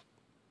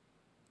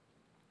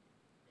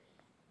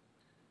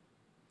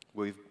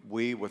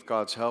 We, with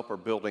God's help, are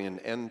building an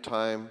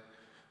end-time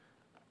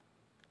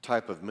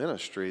type of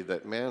ministry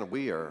that, man,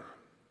 we are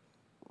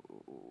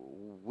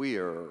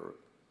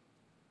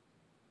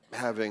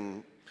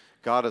having,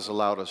 God has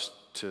allowed us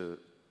to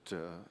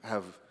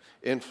have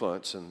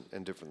influence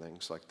and different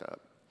things like that.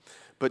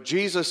 But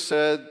Jesus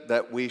said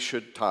that we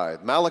should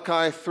tithe.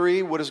 Malachi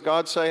 3, what does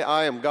God say?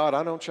 I am God,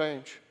 I don't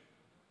change.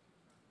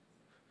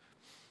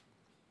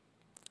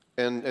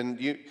 And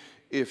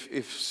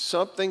if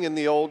something in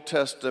the Old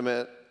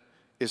Testament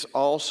is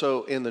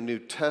also in the New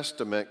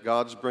Testament,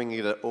 God's bringing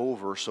it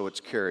over so it's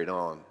carried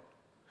on.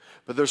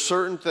 But there's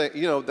certain things,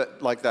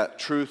 that like that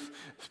truth,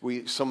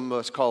 some of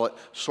us call it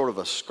sort of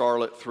a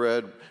scarlet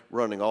thread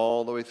running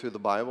all the way through the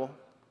Bible.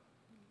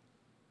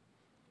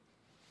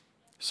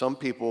 Some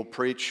people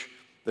preach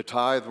the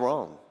tithe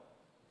wrong.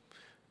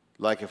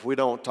 Like if we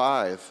don't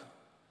tithe,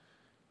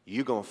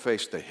 you're going to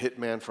face the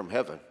hitman from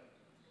heaven.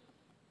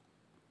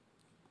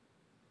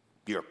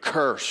 You're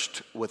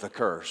cursed with a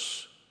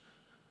curse.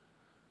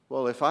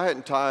 Well, if I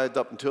hadn't tithed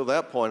up until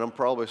that point, I'm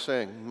probably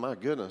saying, my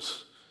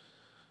goodness,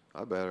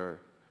 I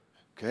better,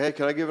 okay,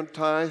 can I give a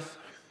tithe?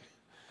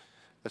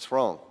 That's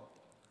wrong.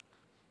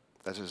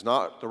 That is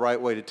not the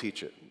right way to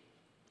teach it.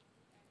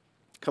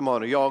 Come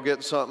on, are y'all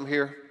getting something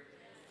here?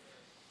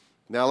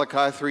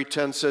 Malachi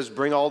 3:10 says,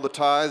 bring all the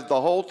tithe,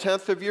 the whole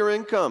tenth of your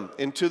income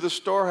into the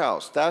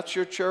storehouse. That's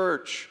your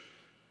church.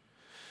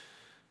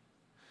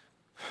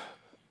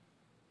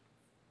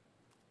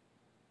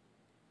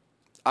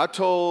 I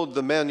told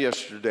the men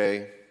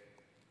yesterday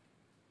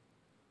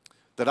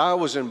that I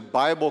was in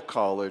Bible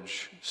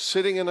college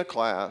sitting in a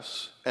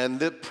class, and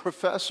the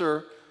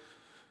professor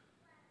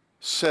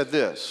said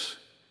this: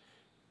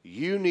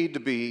 you need to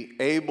be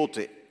able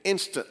to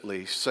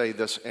instantly say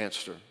this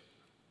answer.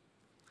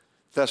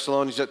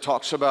 Thessalonians, it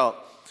talks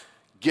about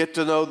get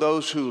to know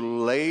those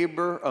who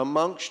labor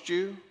amongst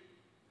you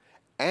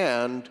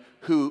and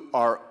who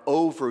are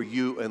over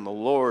you in the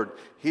Lord.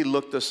 He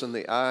looked us in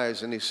the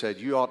eyes and he said,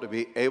 you ought to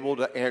be able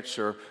to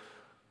answer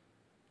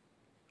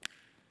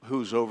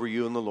who's over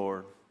you in the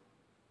Lord.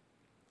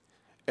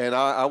 And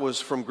I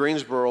was from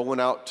Greensboro,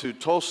 went out to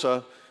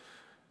Tulsa,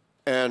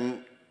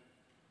 and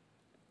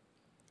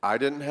I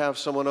didn't have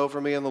someone over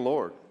me in the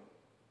Lord.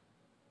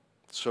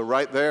 So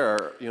right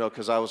there,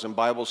 because I was in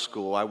Bible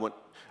school, I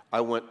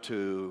went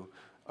to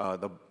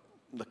the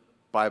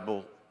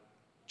Bible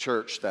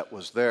church that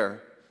was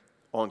there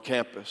on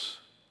campus.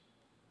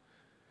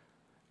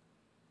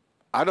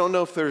 I don't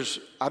know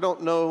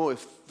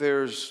if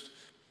there's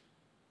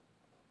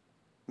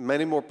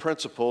many more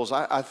principles.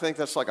 I think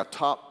that's like a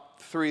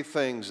top 3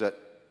 things that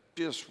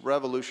just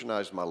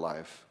revolutionized my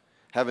life,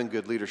 having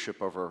good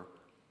leadership over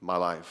my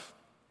life.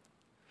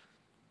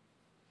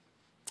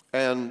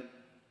 And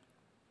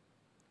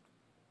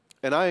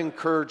I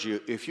encourage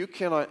you, if you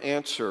cannot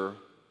answer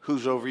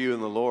who's over you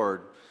in the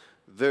Lord,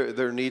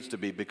 there needs to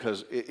be,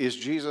 because is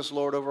Jesus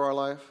Lord over our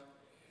life?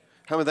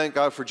 How many thank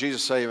God for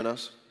Jesus saving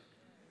us?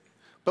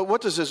 But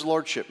what does his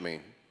lordship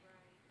mean?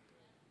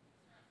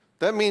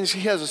 That means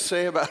he has a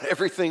say about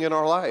everything in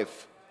our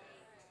life.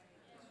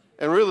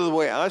 And really the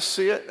way I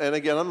see it, and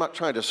again, I'm not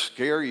trying to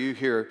scare you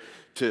here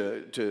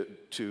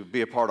to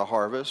be a part of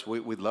Harvest.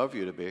 We'd love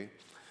you to be.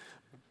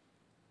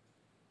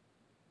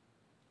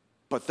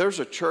 But there's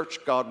a church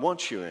God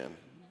wants you in.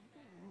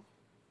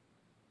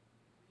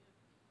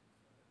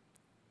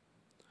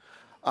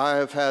 I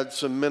have had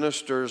some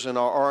ministers in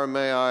our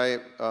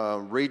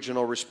RMAI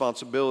regional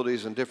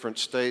responsibilities in different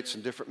states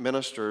and different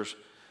ministers,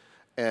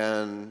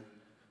 and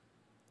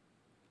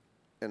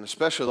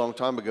especially a long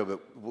time ago, but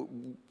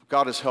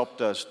God has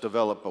helped us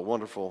develop a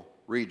wonderful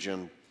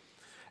region,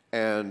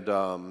 and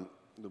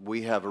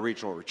we have a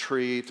regional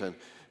retreat,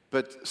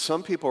 but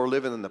some people are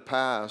living in the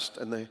past,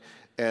 and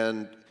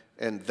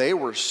they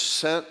were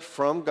sent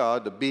from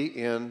God to be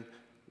in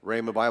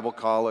Rhema Bible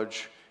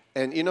College,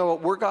 and you know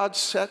what, where God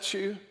sets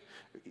you,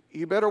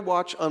 you better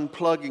watch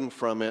unplugging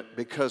from it,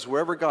 because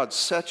wherever God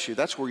sets you,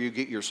 that's where you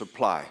get your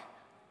supply.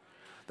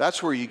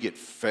 That's where you get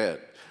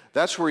fed.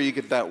 That's where you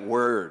get that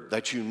word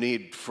that you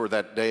need for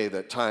that day,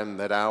 that time,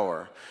 that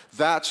hour.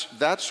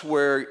 That's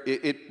where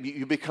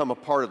you become a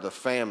part of the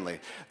family.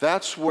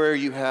 That's where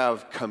you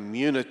have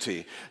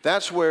community.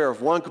 That's where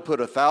if one could put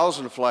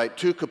 1,000 to flight,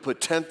 2 could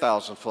put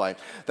 10,000 to flight.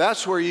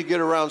 That's where you get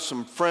around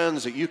some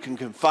friends that you can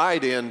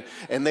confide in,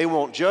 and they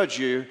won't judge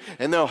you,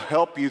 and they'll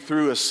help you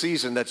through a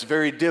season that's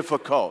very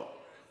difficult.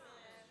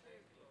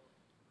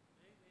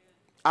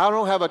 I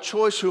don't have a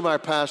choice who my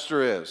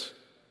pastor is.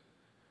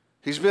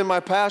 He's been my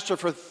pastor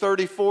for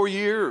 34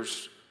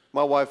 years,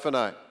 my wife and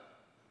I.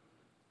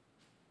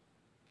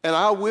 And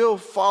I will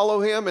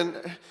follow him. And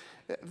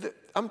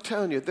I'm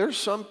telling you, there's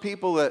some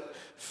people that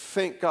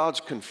think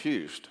God's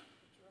confused.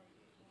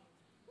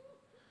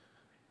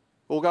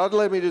 Well, God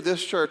led me to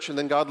this church, and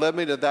then God led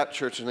me to that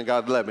church, and then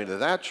God led me to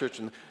that church.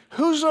 And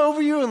who's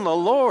over you in the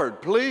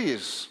Lord,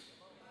 please?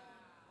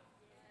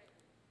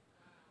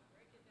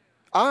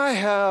 I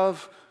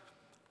have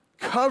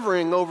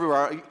covering over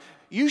our...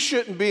 You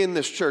shouldn't be in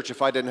this church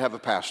if I didn't have a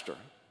pastor.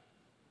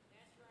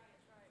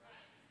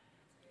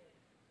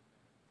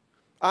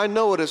 I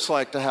know what it's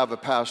like to have a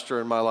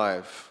pastor in my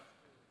life.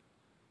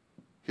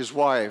 His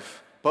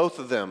wife, both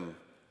of them.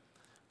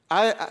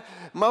 My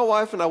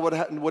wife and I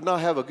would not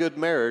have a good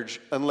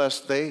marriage unless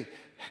they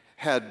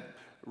had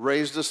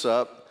raised us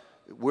up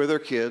with their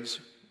kids.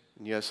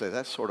 And you say,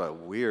 that's sort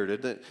of weird,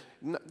 isn't it?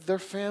 No, they're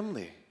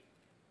family.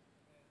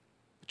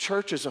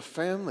 Church is a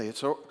family.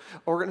 It's an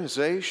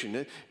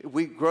organization.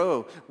 We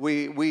grow.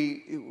 We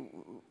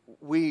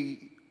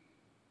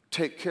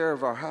take care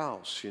of our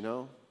house, you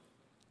know.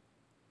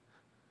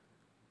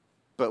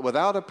 But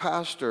without a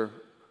pastor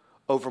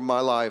over my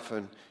life,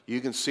 and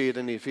you can see it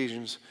in the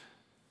Ephesians,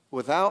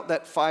 without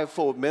that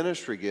 5-fold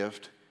ministry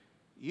gift,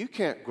 you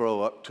can't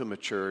grow up to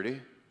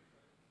maturity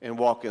and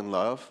walk in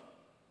love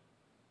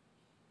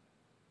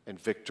and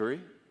victory.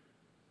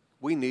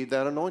 We need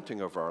that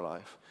anointing over our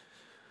life.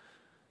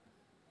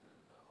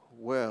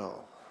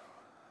 Well,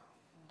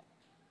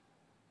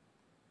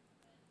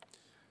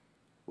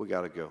 we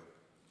got to go.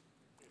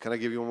 Can I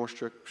give you one more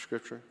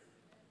scripture?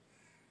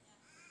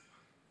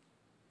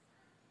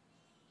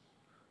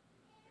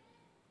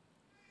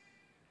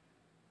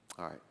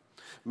 All right.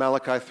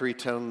 Malachi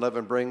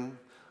 3:10-11, bring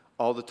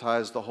all the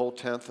tithes, the whole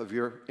tenth of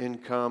your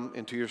income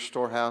into your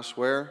storehouse.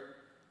 Where?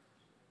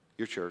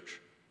 Your church.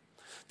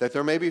 That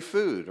there may be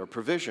food or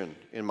provision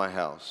in my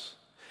house.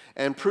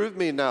 And prove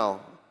me now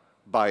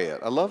by it.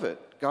 I love it.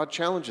 God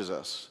challenges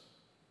us.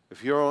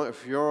 If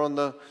you're on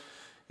the,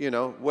 you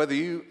know, whether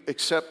you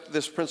accept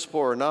this principle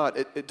or not,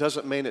 it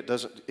doesn't mean it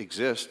doesn't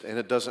exist, and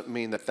it doesn't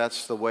mean that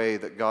that's the way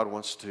that God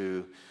wants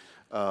to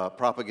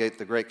propagate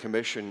the Great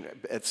Commission,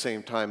 at the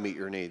same time meet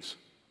your needs.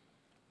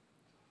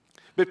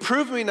 But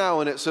prove me now,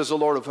 and it says the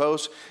Lord of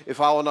hosts,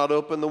 if I will not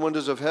open the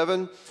windows of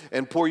heaven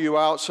and pour you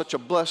out such a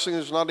blessing,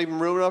 there's not even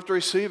room enough to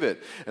receive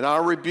it. And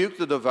I'll rebuke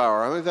the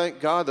devourer. I mean, thank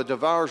God the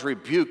devourer is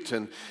rebuked,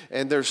 and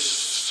there's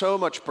so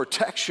much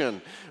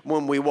protection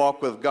when we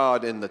walk with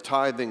God in the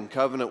tithing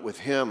covenant with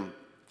Him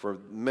for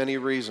many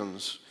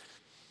reasons.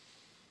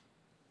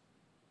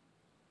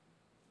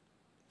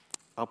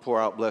 I'll pour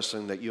out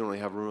blessing that you only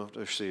have room to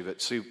receive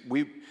it. See,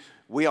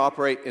 we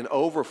operate in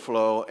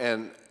overflow,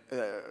 and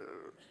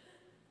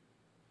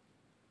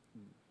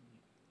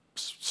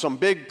some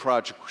big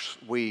projects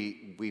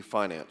we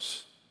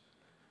finance,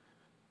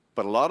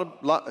 but a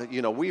lot,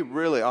 you know, we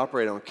really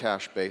operate on a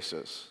cash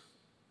basis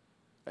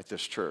at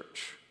this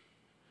church,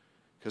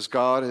 because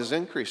God has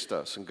increased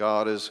us, and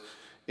God is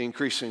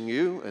increasing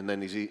you, and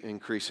then He's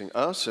increasing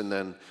us, and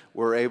then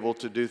we're able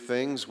to do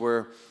things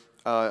where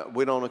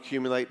we don't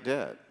accumulate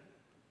debt.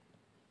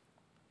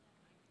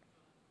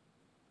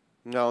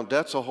 Now,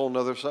 debt's a whole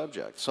nother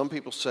subject. Some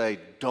people say,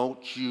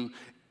 don't you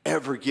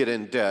ever get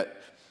in debt.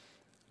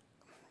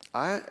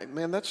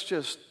 That's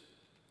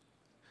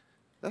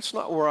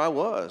not where I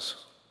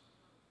was.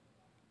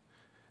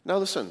 Now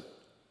listen,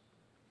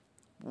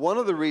 one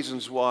of the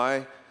reasons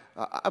why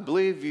I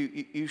believe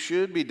you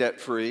should be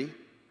debt-free,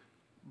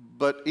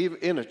 but even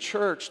in a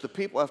church, the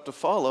people have to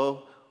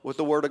follow what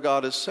the Word of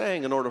God is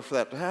saying in order for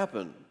that to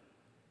happen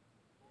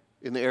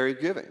in the area of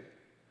giving.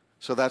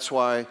 So that's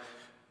why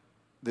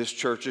this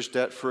church is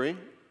debt-free.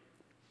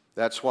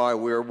 That's why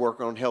we're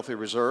working on healthy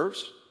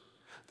reserves.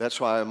 That's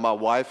why my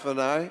wife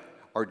and I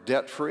are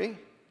debt-free.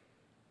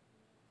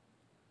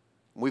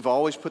 We've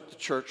always put the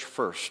church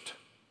first.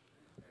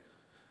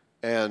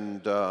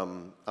 And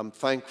I'm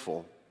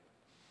thankful.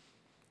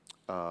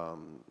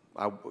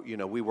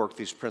 We work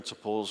these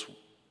principles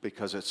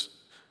because it's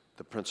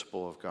the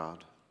principle of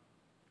God.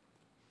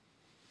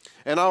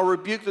 And I'll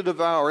rebuke the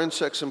devourer,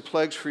 insects and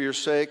plagues for your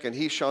sake, and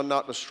he shall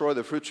not destroy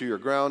the fruits of your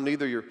ground,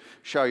 neither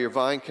shall your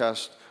vine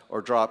cast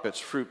or drop its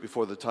fruit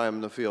before the time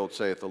in the field,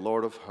 saith the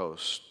Lord of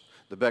hosts.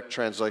 The Beck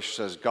translation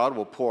says, God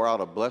will pour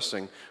out a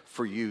blessing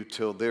for you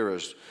till there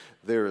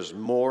is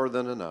more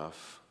than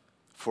enough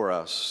for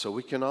us. So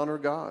we can honor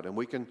God, and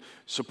we can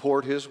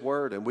support His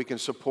word, and we can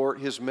support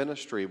His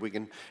ministry. We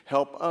can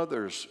help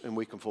others, and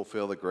we can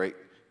fulfill the Great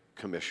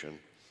Commission.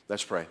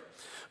 Let's pray.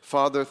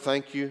 Father,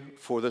 thank you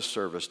for this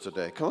service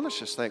today. Come on, let's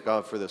just thank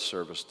God for this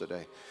service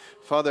today.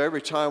 Father,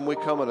 every time we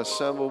come and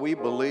assemble, we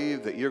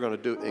believe that you're going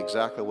to do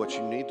exactly what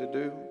you need to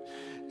do,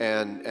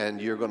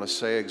 and you're going to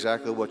say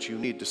exactly what you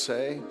need to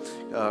say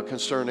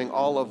concerning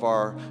all of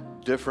our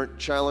different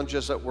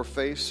challenges that we're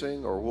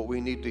facing, or what we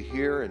need to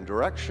hear in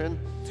direction,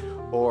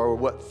 or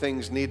what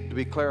things need to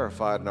be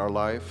clarified in our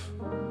life.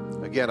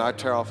 Again, I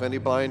tear off any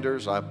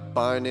blinders. I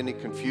bind any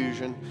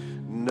confusion.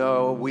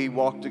 No, we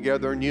walk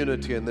together in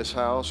unity in this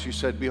house. You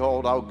said,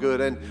 behold, how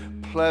good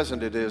and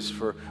pleasant it is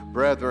for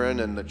brethren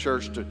and the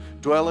church to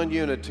dwell in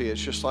unity.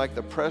 It's just like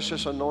the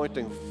precious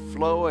anointing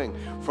flowing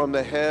from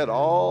the head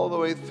all the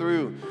way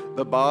through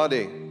the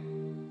body.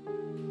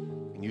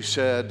 And you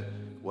said,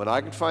 when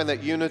I can find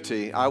that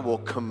unity, I will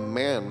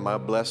command my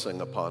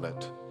blessing upon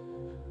it.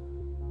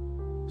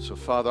 So,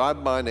 Father, I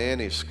bind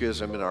any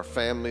schism in our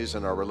families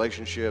and our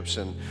relationships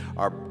and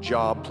our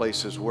job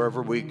places,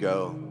 wherever we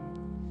go.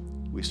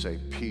 We say,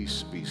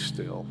 peace, be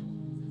still.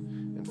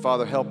 And,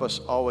 Father, help us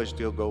always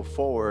to go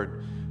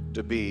forward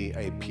to be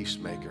a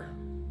peacemaker.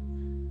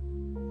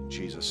 In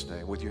Jesus'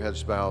 name. With your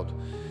heads bowed,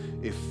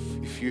 if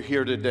you're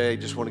here today,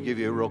 just want to give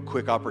you a real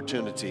quick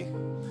opportunity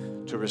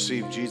to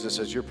receive Jesus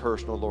as your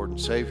personal Lord and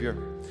Savior.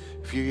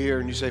 If you're here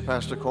and you say,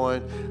 Pastor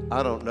Coyne,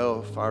 I don't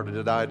know if I were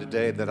to die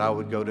today that I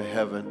would go to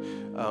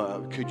heaven.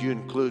 Could you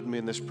include me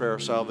in this prayer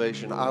of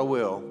salvation? I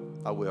will.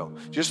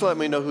 Just let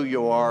me know who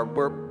you are.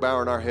 We're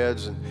bowing our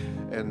heads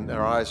and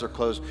our eyes are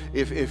closed.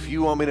 If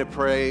you want me to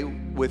pray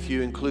with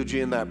you, include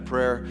you in that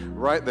prayer,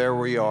 right there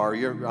where you are.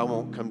 I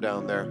won't come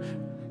down there.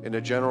 In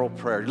a general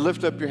prayer,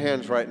 lift up your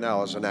hands right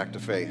now as an act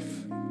of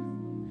faith.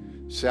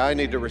 Say, I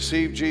need to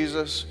receive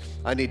Jesus.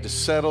 I need to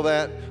settle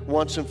that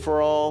once and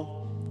for all.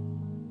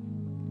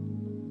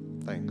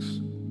 Thanks.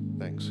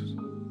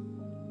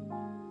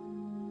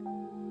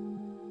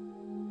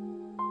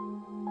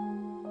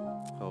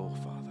 Oh,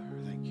 Father,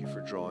 thank you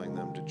for drawing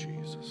them to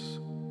Jesus.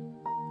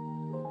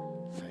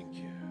 Thank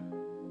you.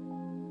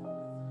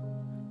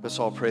 Let's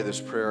all pray this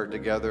prayer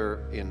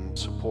together in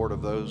support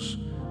of those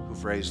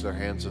who've raised their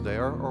hands today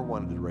or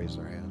wanted to raise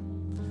their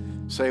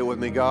hand. Say it with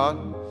me.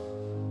 God,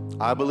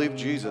 I believe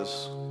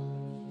Jesus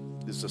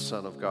is the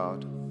Son of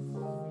God.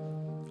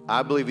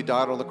 I believe He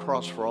died on the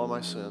cross for all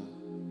my sin,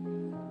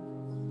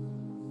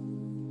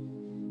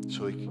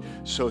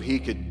 so he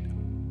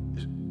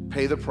could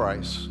pay the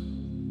price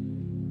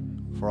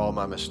for all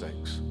my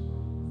mistakes.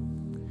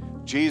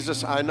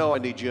 Jesus, I know I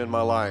need you in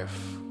my life.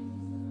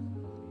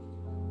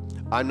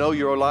 I know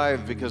you're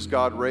alive because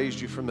God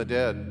raised you from the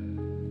dead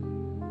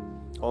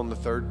on the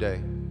third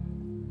day.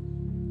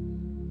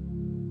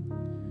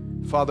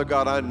 Father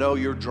God, I know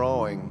you're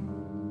drawing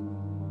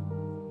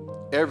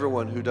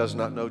everyone who does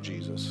not know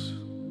Jesus.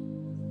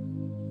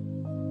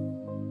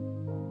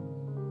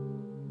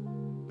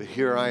 But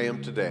here I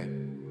am today.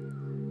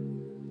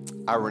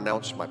 I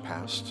renounce my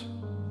past.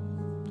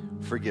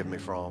 Forgive me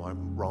for all my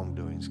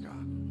wrongdoings,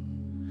 God.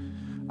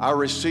 I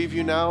receive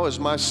you now as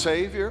my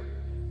Savior,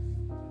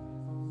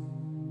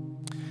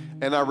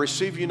 and I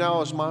receive you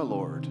now as my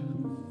Lord.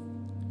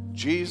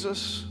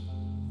 Jesus,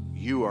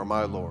 you are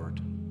my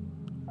Lord.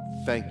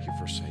 Thank you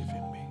for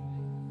saving me.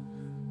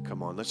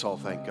 Come on, let's all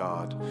thank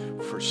God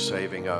for saving us.